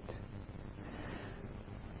in it.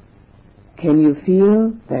 Can you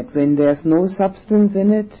feel that when there's no substance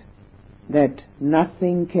in it, that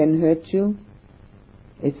nothing can hurt you?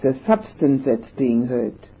 It's the substance that's being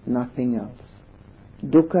hurt, nothing else.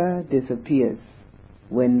 Dukkha disappears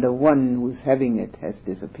when the one who's having it has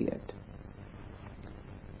disappeared.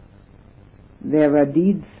 There are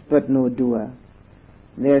deeds but no doer.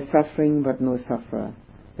 There's suffering but no sufferer.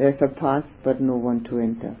 There's a path but no one to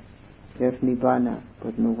enter. There's nibbana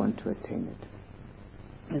but no one to attain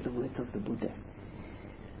it. As the words of the Buddha.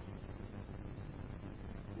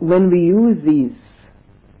 When we use these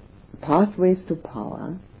pathways to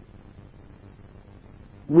power,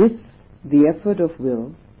 with the effort of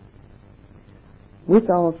will, with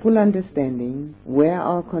our full understanding where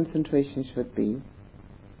our concentration should be,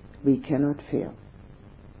 we cannot fail.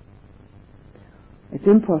 It's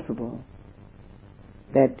impossible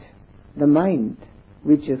that the mind,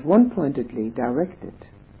 which is one-pointedly directed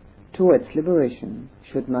towards liberation,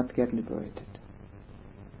 should not get liberated.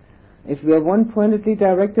 If we are one-pointedly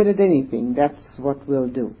directed at anything, that's what we'll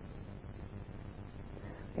do.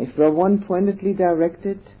 If we are one-pointedly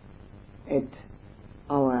directed at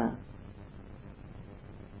our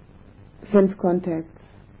sense contacts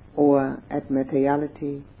or at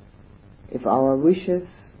materiality, if our wishes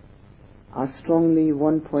are strongly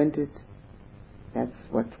one-pointed, that's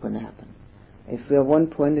what's going to happen. If we are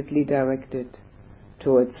one-pointedly directed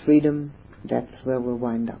towards freedom, that's where we'll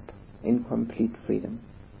wind up, in complete freedom.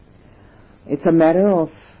 It's a matter of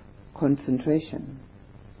concentration.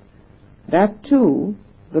 That too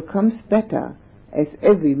becomes better, as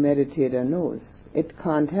every meditator knows. It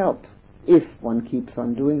can't help if one keeps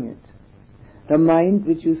on doing it. The mind,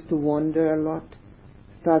 which used to wander a lot,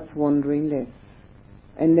 starts wandering less,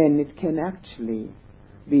 and then it can actually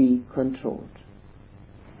be controlled.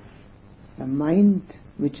 The mind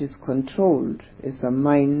which is controlled is a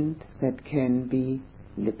mind that can be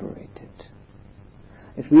liberated.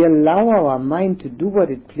 If we allow our mind to do what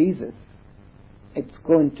it pleases, it's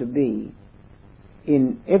going to be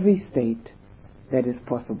in every state that is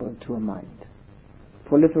possible to a mind.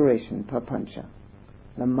 Proliferation, papancha.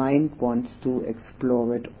 The mind wants to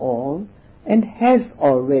explore it all and has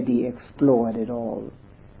already explored it all.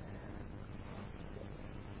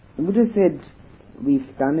 The Buddha said,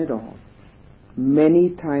 we've done it all many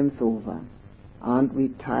times over. Aren't we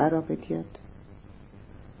tired of it yet?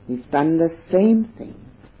 We've done the same thing,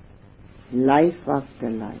 life after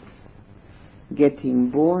life. Getting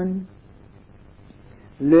born,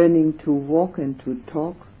 learning to walk and to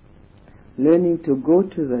talk, learning to go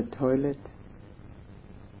to the toilet,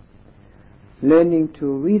 learning to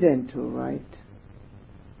read and to write,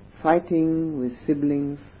 fighting with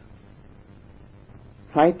siblings,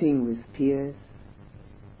 fighting with peers,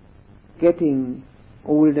 getting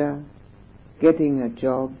older, getting a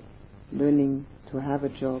job, learning to have a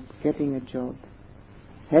job, getting a job,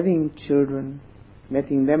 having children,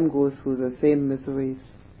 letting them go through the same miseries,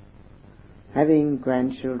 having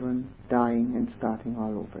grandchildren, dying and starting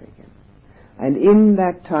all over again. And in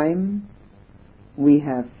that time we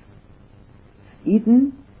have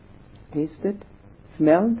eaten, tasted,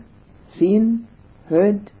 smelled, seen,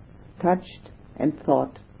 heard, touched and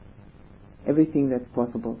thought everything that's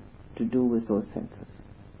possible to do with those senses.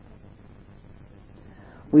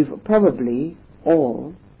 We've probably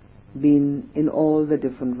all been in all the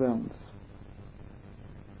different realms.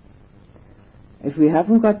 If we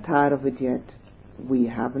haven't got tired of it yet, we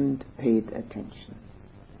haven't paid attention.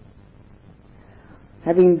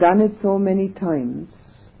 Having done it so many times,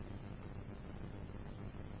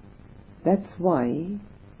 that's why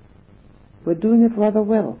we're doing it rather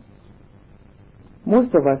well.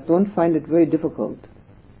 Most of us don't find it very difficult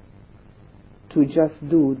to just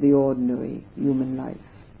do the ordinary human life.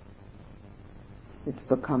 It's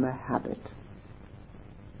become a habit.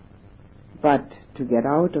 But to get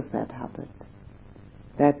out of that habit,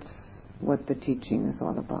 that's what the teaching is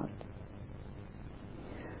all about.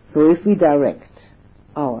 So if we direct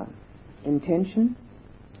our intention,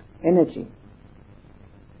 energy,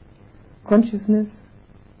 consciousness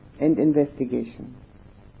and investigation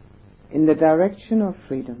in the direction of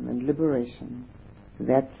freedom and liberation,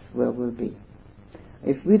 that's where we'll be.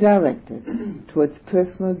 If we direct it towards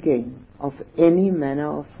personal gain of any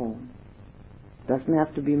manner or form, doesn't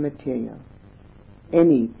have to be material,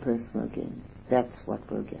 any personal gain, that's what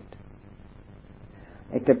we'll get.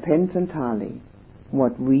 It depends entirely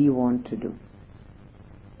what we want to do.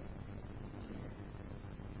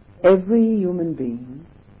 Every human being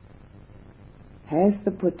has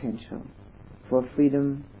the potential for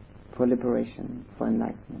freedom, for liberation, for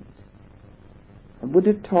enlightenment. The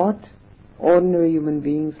Buddha taught ordinary human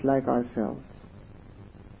beings like ourselves.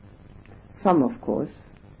 Some, of course,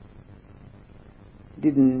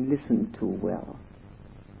 didn't listen too well.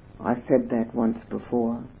 I said that once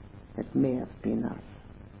before. It may have been us.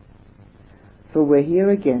 So we're here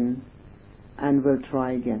again, and we'll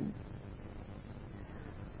try again.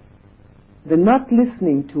 The not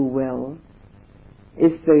listening too well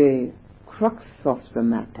is the crux of the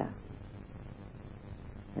matter.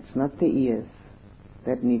 It's not the ears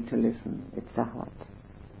that need to listen, it's the heart.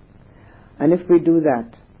 And if we do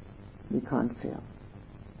that, we can't fail.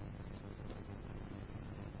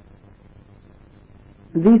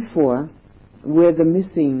 These four were the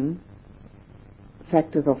missing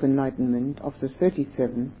factors of enlightenment, of the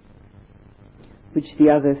 37, which the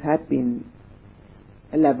others had been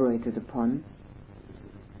elaborated upon,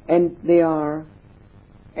 and they are,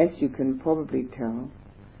 as you can probably tell,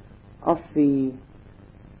 of the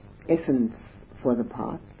essence for the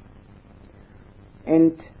path.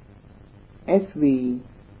 And as we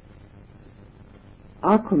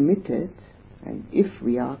are committed, and if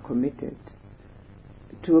we are committed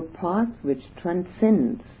to a path which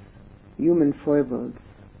transcends human foibles,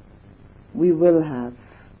 we will have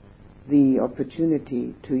the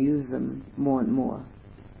opportunity to use them more and more.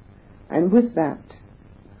 And with that,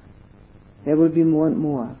 there will be more and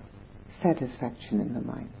more satisfaction in the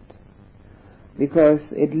mind, because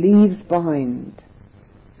it leaves behind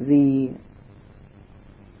the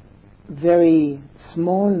very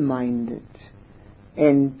small-minded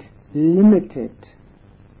and limited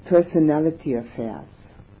personality affairs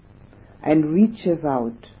and reaches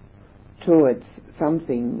out towards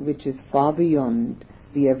something which is far beyond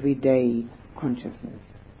the everyday consciousness.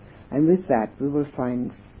 And with that, we will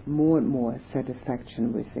find more and more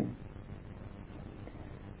satisfaction within.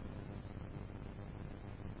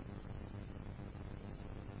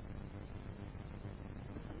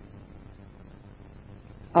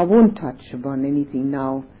 I won't touch upon anything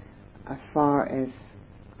now as far as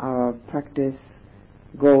our practice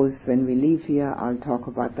goes when we leave here. I'll talk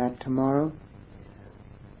about that tomorrow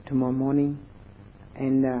morning,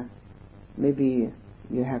 and maybe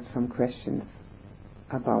you have some questions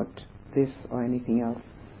about this or anything else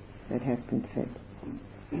that has been said.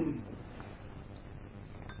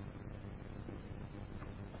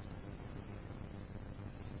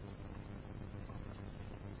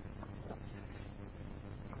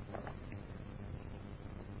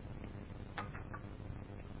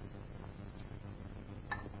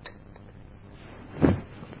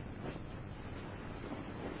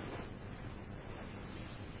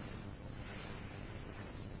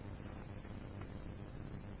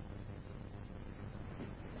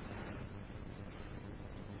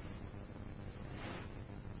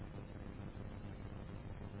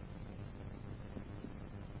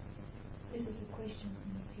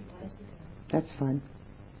 That's fine.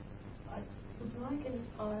 I would like it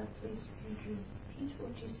if I please would you repeat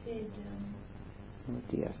what you said. Oh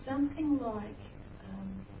dear. Something like,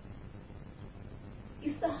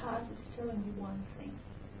 if the heart is telling you one thing,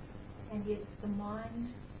 and yet the mind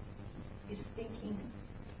is thinking,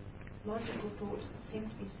 logical thoughts seem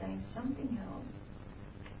to be saying something else,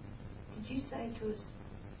 did you say to us,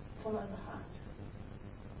 follow the heart?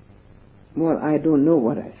 Well, I don't know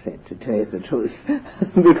what I said, to tell you the truth,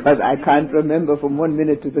 because I can't remember from one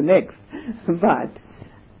minute to the next. But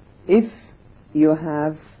if you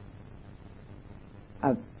have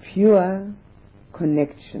a pure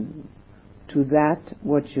connection to that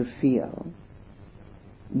what you feel,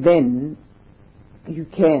 then you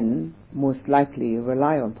can most likely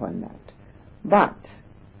rely upon that. But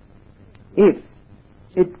if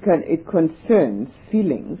it concerns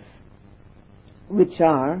feelings which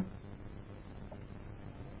are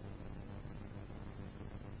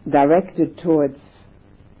directed towards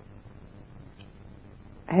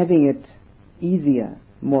having it easier,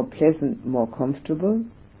 more pleasant, more comfortable,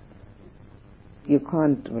 you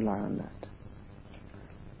can't rely on that.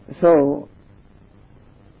 So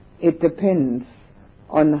it depends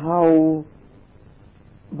on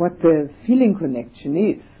what the feeling connection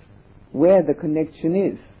is, where the connection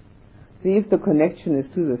is. See, if the connection is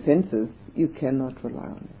to the senses, you cannot rely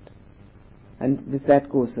on it. And with that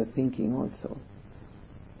goes the thinking also.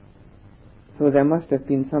 So there must have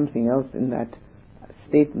been something else in that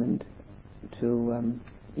statement to,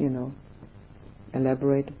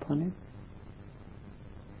 elaborate upon it,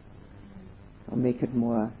 or make it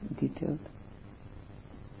more detailed.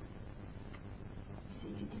 You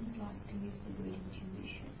said you didn't like to use the word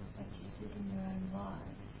intuition, but you said in your own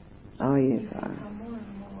life. Oh yes. You become more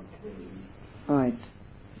and more clear. Right.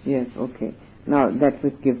 Yes. Okay. Now that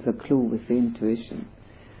would give the clue with the intuition.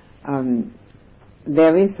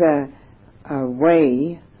 There is a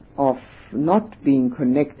way of not being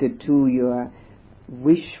connected to your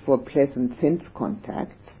wish for pleasant sense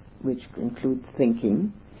contact, which includes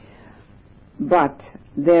thinking, but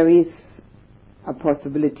there is a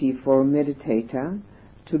possibility for a meditator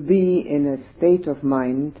to be in a state of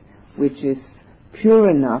mind which is pure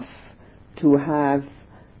enough to have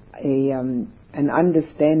an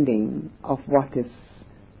understanding of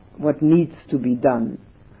what needs to be done,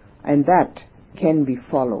 and that can be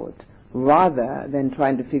followed, rather than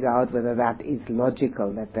trying to figure out whether that is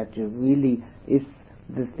logical, that really is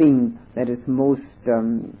the thing that is most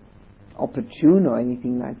opportune or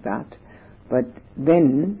anything like that. But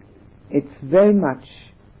then it's very much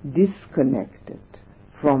disconnected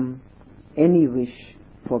from any wish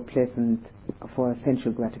for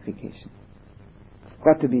sensual gratification. It's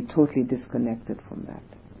got to be totally disconnected from that.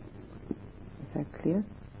 Is that clear?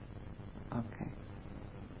 Okay.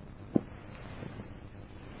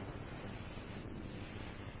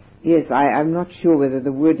 Yes, I'm not sure whether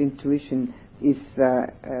the word intuition is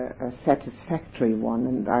a satisfactory one,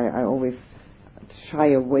 and I always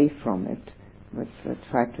shy away from it, but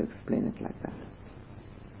try to explain it like that.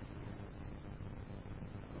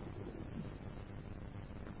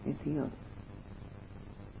 Anything else?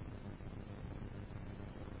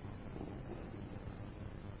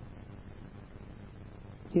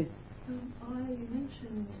 Yes. You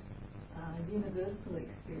mentioned universal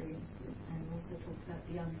experiences and also talked about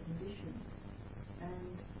the unconditioned.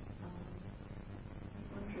 And I was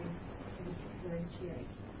wondering if you could differentiate.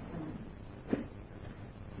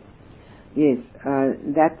 Yes,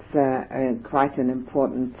 that's quite an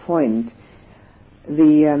important point.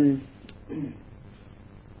 The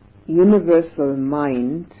universal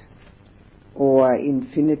mind, or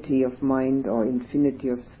infinity of mind, or infinity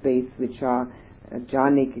of space, which are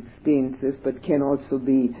jhanic experiences, but can also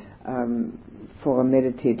be for a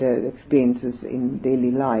meditator experiences in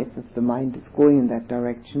daily life, if the mind is going in that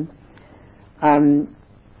direction,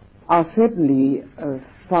 are certainly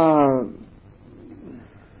far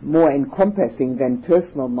more encompassing than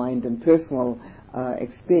personal mind and personal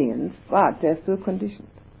experience, but they're still conditioned.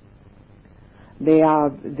 Their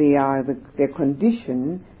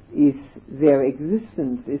condition is their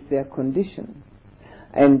existence, is their condition.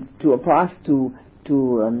 And for us to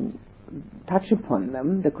touch upon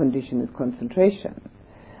them, the condition is concentration.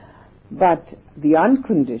 But the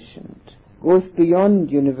unconditioned goes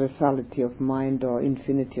beyond universality of mind or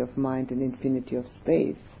infinity of mind and infinity of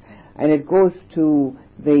space. And it goes to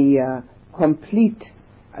the complete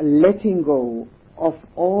letting go of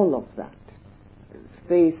all of that.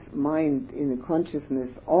 Space, mind, in the consciousness,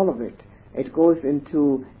 all of it. It goes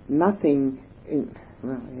into nothing,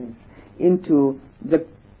 into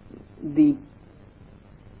the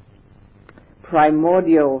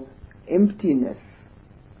primordial emptiness,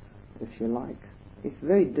 if you like. It's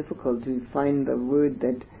very difficult to find a word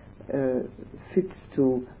that fits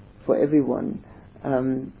for everyone.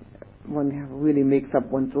 One really makes up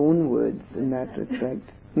one's own words in that respect.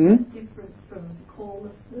 Different from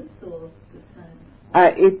corelessness or the same?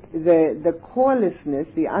 The corelessness,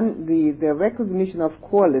 the recognition of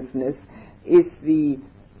corelessness is the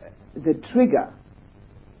trigger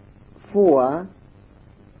for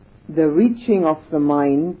the reaching of the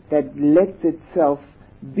mind that lets itself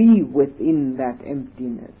be within that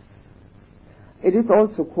emptiness. It is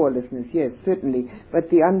also corelessness, yes, certainly, but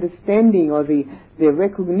the understanding or the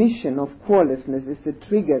recognition of corelessness is the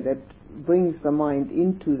trigger that brings the mind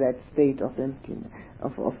into that state of emptiness,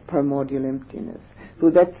 of primordial emptiness. So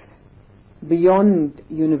that's beyond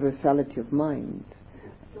universality of mind.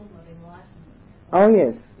 Still not enlightenment. Oh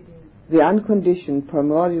yes, the unconditioned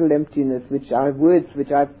primordial emptiness, which are words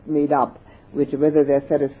which I've made up, which whether they're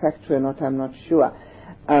satisfactory or not, I'm not sure.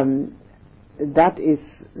 That is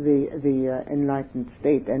the enlightened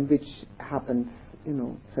state, and which happens,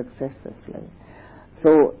 successively.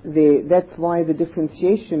 So that's why the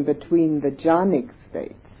differentiation between the jhanic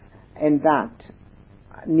states and that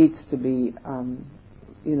needs to be,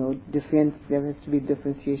 there has to be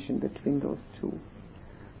differentiation between those two.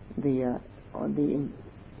 The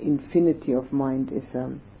infinity of mind is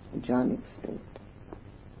a jhanic state.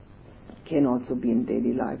 It can also be in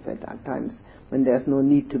daily life at times when there's no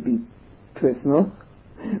need to be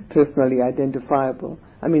personally identifiable.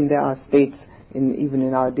 I mean, there are states even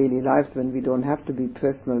in our daily lives when we don't have to be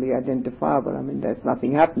personally identifiable. I mean, there's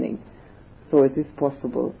nothing happening. So it is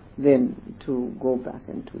possible then to go back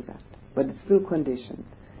into that. But it's still conditioned.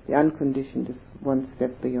 The unconditioned is one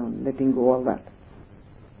step beyond, letting go all that.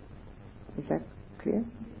 Is that clear?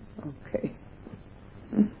 Okay.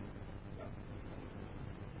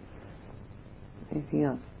 Anything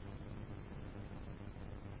else?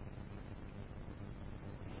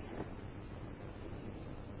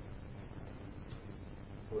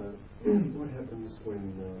 Well, what happens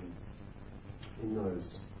when in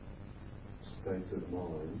those states of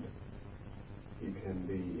mind you can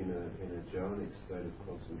be in a jhanic state of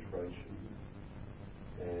concentration,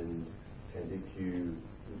 and if you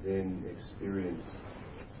then experience,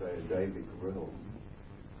 say, a Davic realm,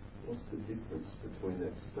 what's the difference between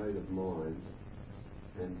that state of mind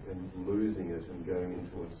and losing it and going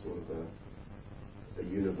into a sort of a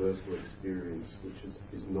universal experience which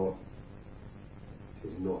is not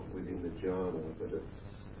within the jhana, but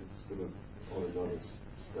it's sort of on another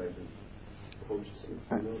state of consciousness?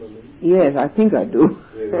 You know what I Yes, I think I do.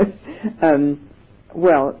 Yes.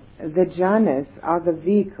 Well, the jhanas are the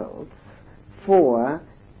vehicles for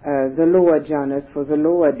the lower jhanas for the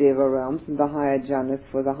lower deva realms and the higher jhanas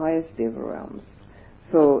for the highest deva realms.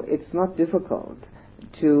 So it's not difficult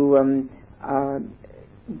to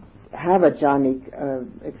have a jhanic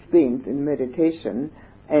experience in meditation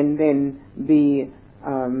and then be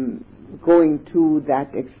going to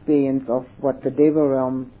that experience of what the deva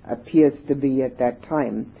realm appears to be at that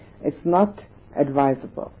time. It's not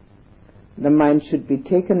advisable. The mind should be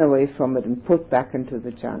taken away from it and put back into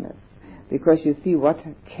the jhanas. Because you see, what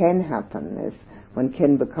can happen is one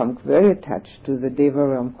can become very attached to the deva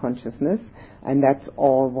realm consciousness, and that's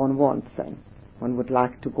all one wants then. One would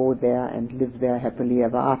like to go there and live there happily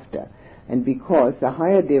ever after. And because the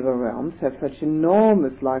higher deva realms have such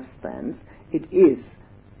enormous lifespans, it is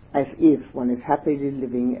as if one is happily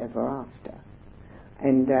living ever after.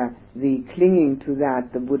 And the clinging to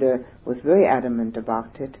that, the Buddha was very adamant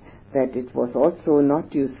about it, that it was also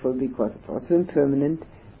not useful because it's also impermanent,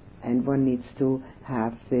 and one needs to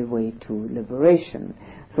have the way to liberation.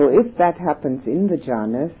 So if that happens in the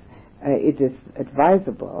jhanas, it is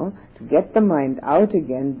advisable to get the mind out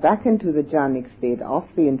again, back into the jhanic state of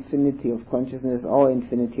the infinity of consciousness or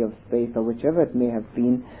infinity of space or whichever it may have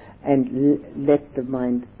been, and let the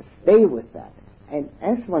mind stay with that. And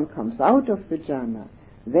as one comes out of the jhana,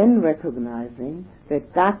 then recognizing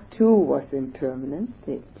that that too was impermanent,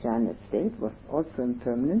 the jhana state was also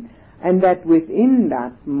impermanent, and that within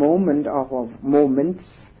that moment of moments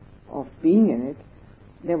of being in it,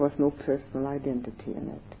 there was no personal identity in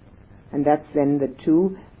it. And that's then the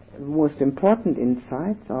two most important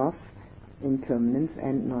insights of impermanence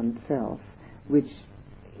and non-self, which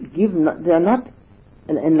they are not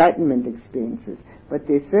enlightenment experiences, but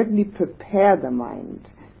they certainly prepare the mind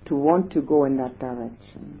to want to go in that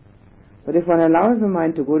direction. But if one allows the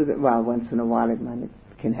mind to go to once in a while it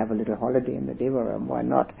can have a little holiday in the deva realm, why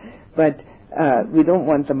not? But we don't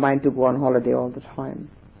want the mind to go on holiday all the time.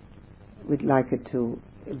 We'd like it to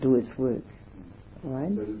do its work.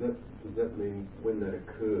 Right? So does that mean when that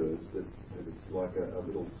occurs that it's like a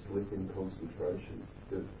little slip in concentration?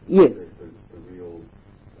 Yes. The real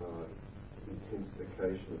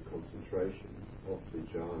intensification of concentration of the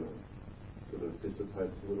jhana sort of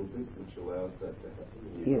dissipates a little bit, which allows that to happen,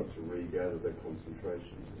 and you've got to regather that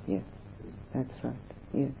concentration. Yes, that's right.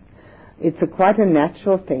 Yes, it's quite a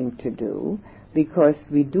natural thing to do, because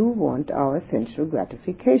we do want our essential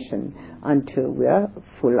gratification until we are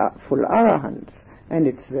full arahants, and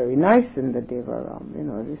it's very nice in the deva realm.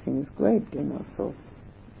 Everything is great. So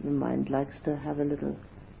the mind likes to have a little,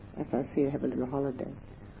 as I say, have a little holiday.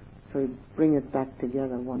 So you bring it back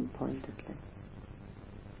together one-pointedly.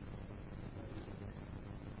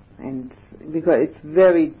 And because it's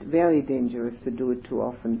very, very dangerous to do it too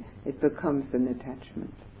often, it becomes an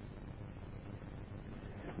attachment.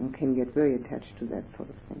 One can get very attached to that sort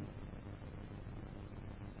of thing.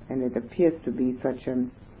 And it appears to be such a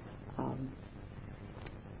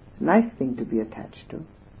nice thing to be attached to.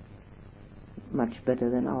 Much better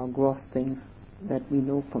than our gross things that we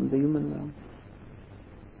know from the human realm.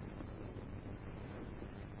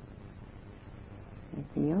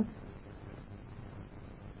 Anything else?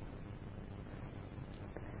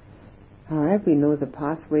 All right, we know the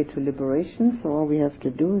pathway to liberation, so all we have to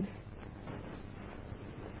do is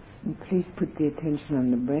please put the attention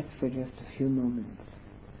on the breath for just a few moments.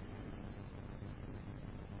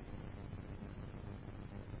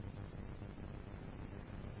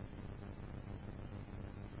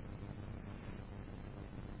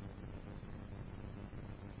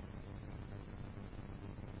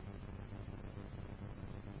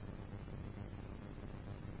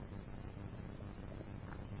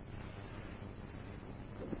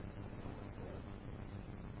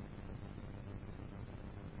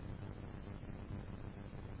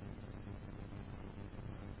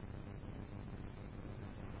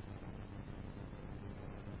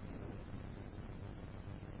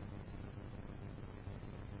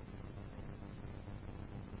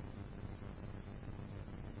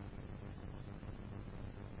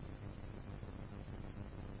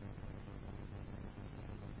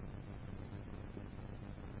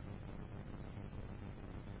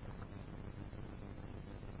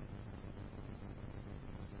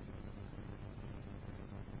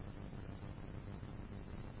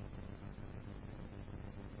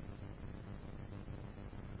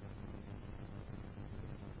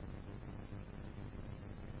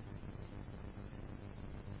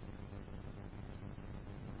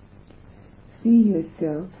 See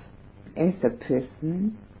yourself as a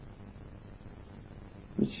person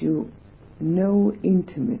which you know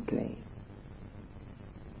intimately.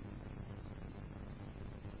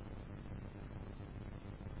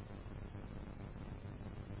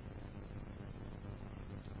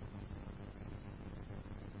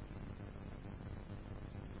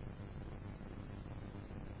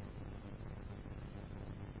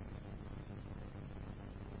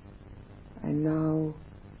 now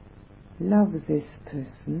love this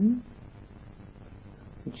person,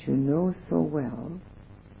 which you know so well,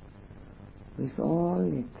 with all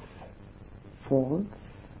its faults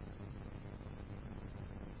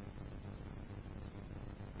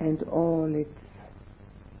and all its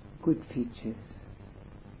good features.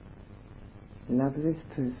 Love this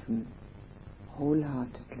person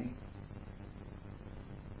wholeheartedly.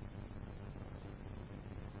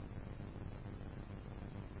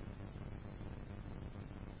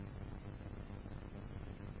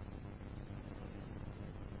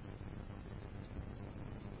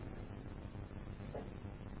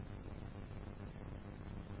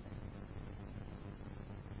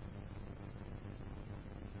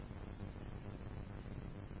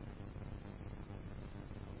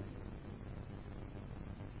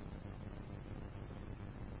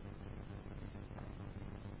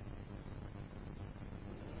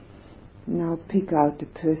 Now pick out a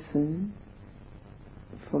person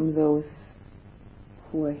from those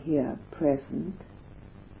who are here present,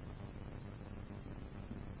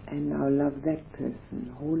 and now love that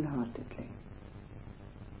person wholeheartedly.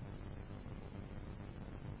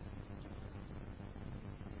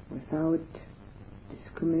 Without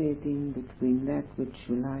discriminating between that which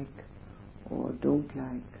you like or don't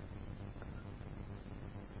like.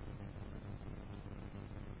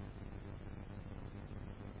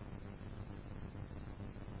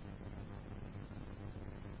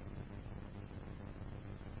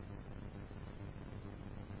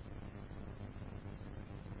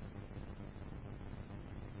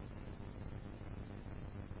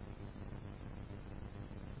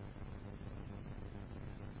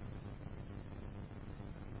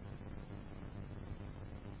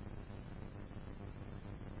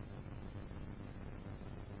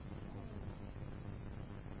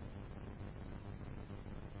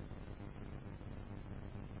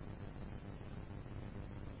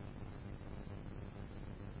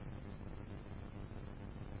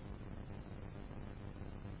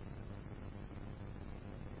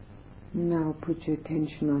 Now put your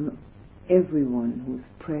attention on everyone who's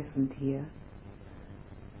present here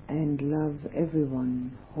and love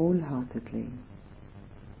everyone wholeheartedly,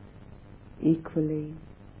 equally,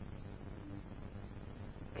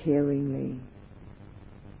 caringly,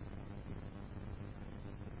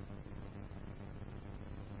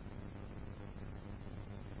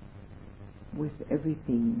 with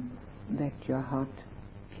everything that your heart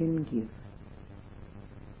can give.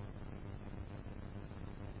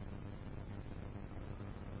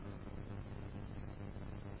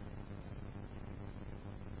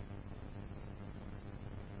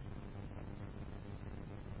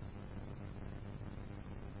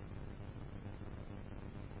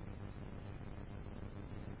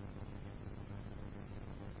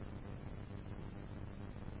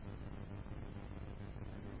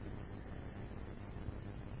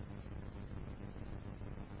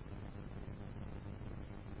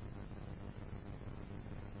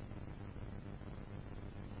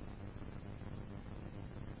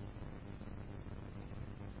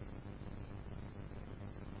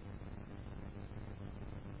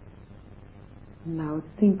 Now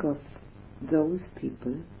think of those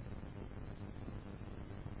people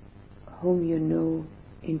whom you know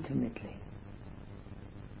intimately.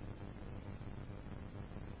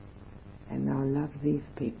 And now love these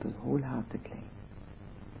people wholeheartedly,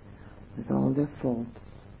 with all their faults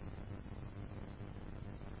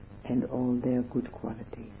and all their good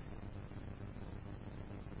qualities,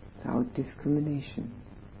 without discrimination,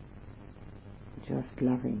 just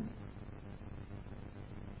loving.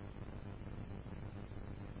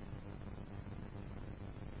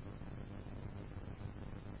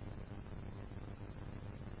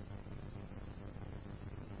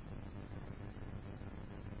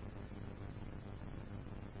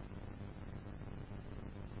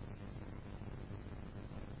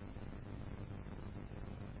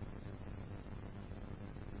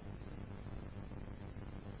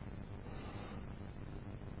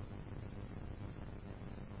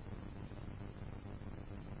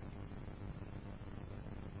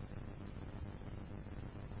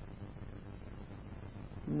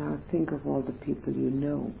 Now think of all the people you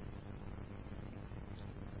know.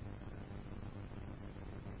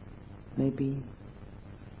 Maybe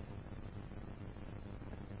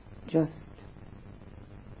just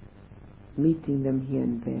meeting them here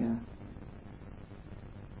and there.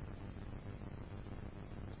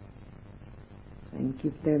 And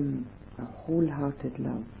give them a wholehearted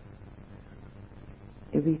love.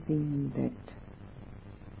 Everything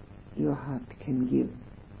that your heart can give.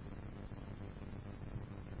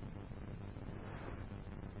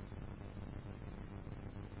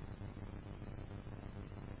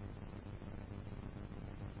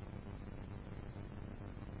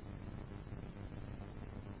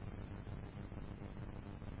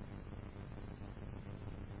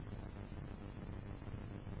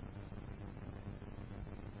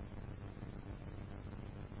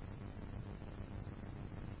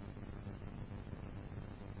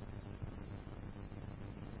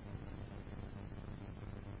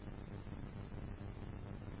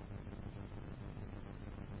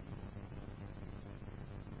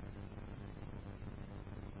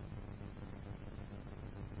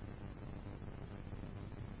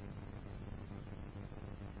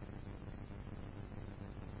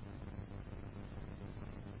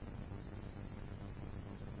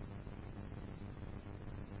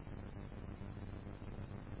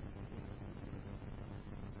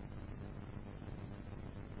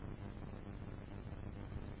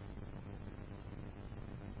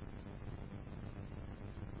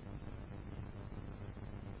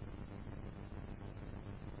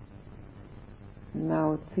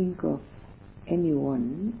 Now think of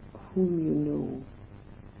anyone whom you know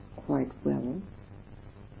quite well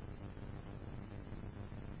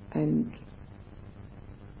and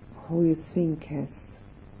who you think has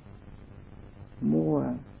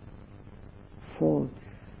more faults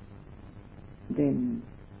than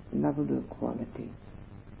lovable qualities.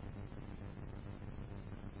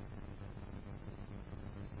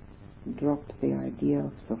 Drop the idea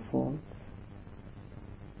of the faults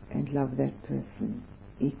and love that person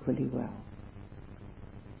equally well.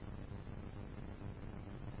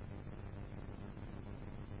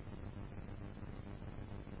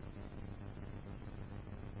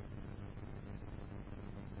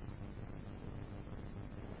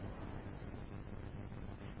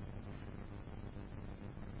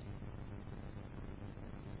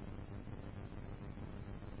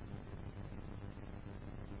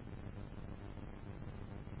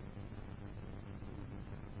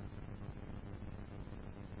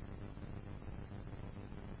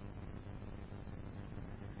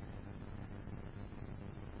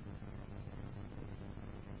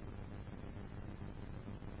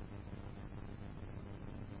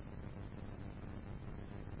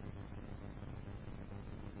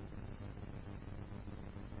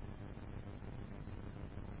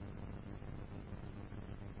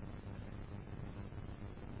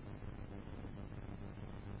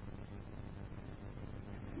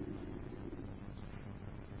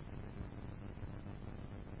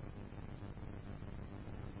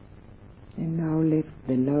 And now let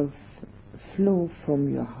the love flow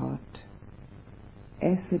from your heart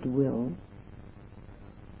as it will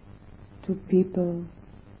to people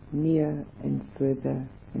near and further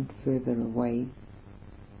away,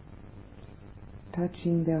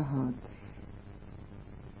 touching their hearts,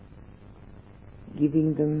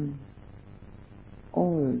 giving them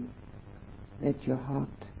all that your heart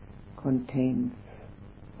contains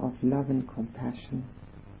of love and compassion.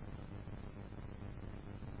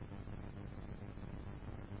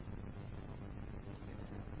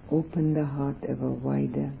 Open the heart ever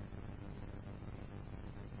wider,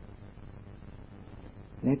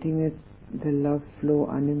 letting the love flow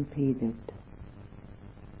unimpeded,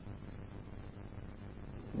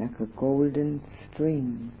 like a golden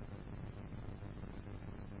stream.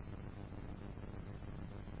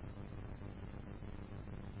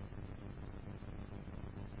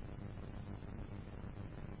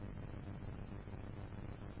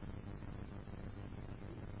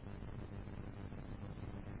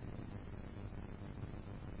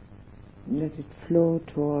 Let it flow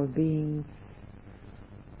to all beings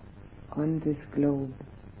on this globe,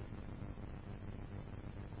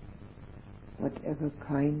 whatever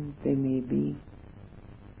kind they may be.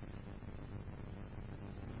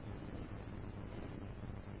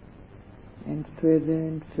 And further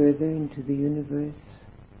into the universe,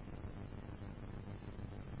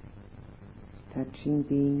 touching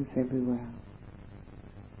beings everywhere.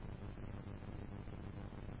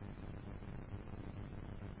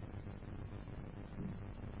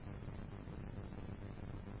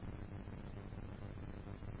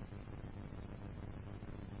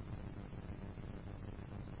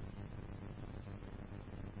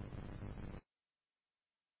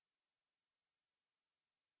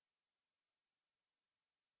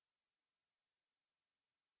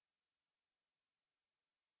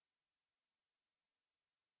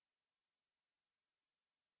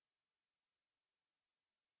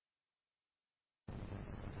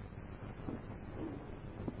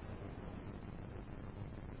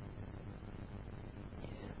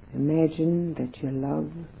 Imagine that your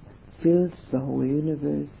love fills the whole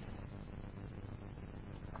universe,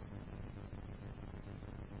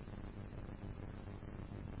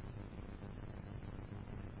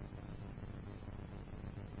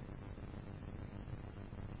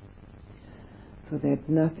 so that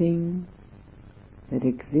nothing that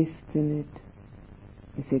exists in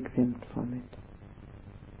it is exempt from it.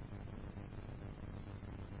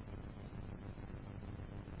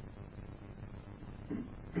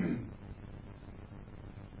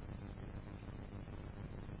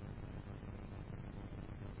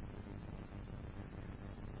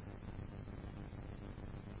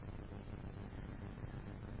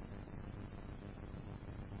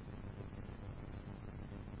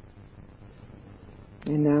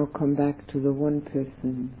 And now come back to the one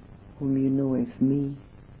person whom you know as me.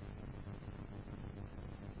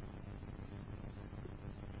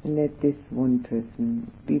 And let this one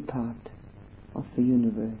person be part of the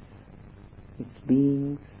universe, its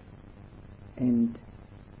beings and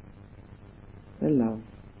the love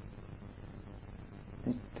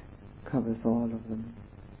that covers all of them.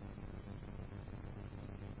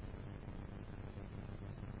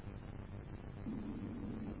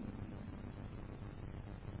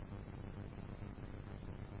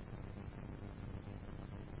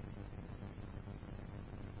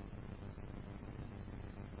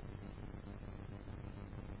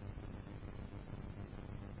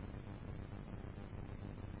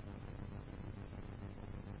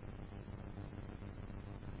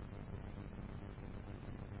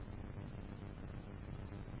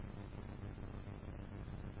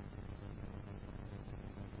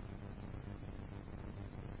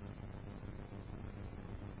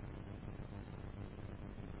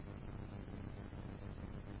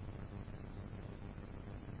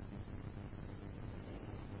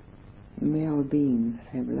 May all beings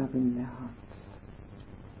have love in their hearts.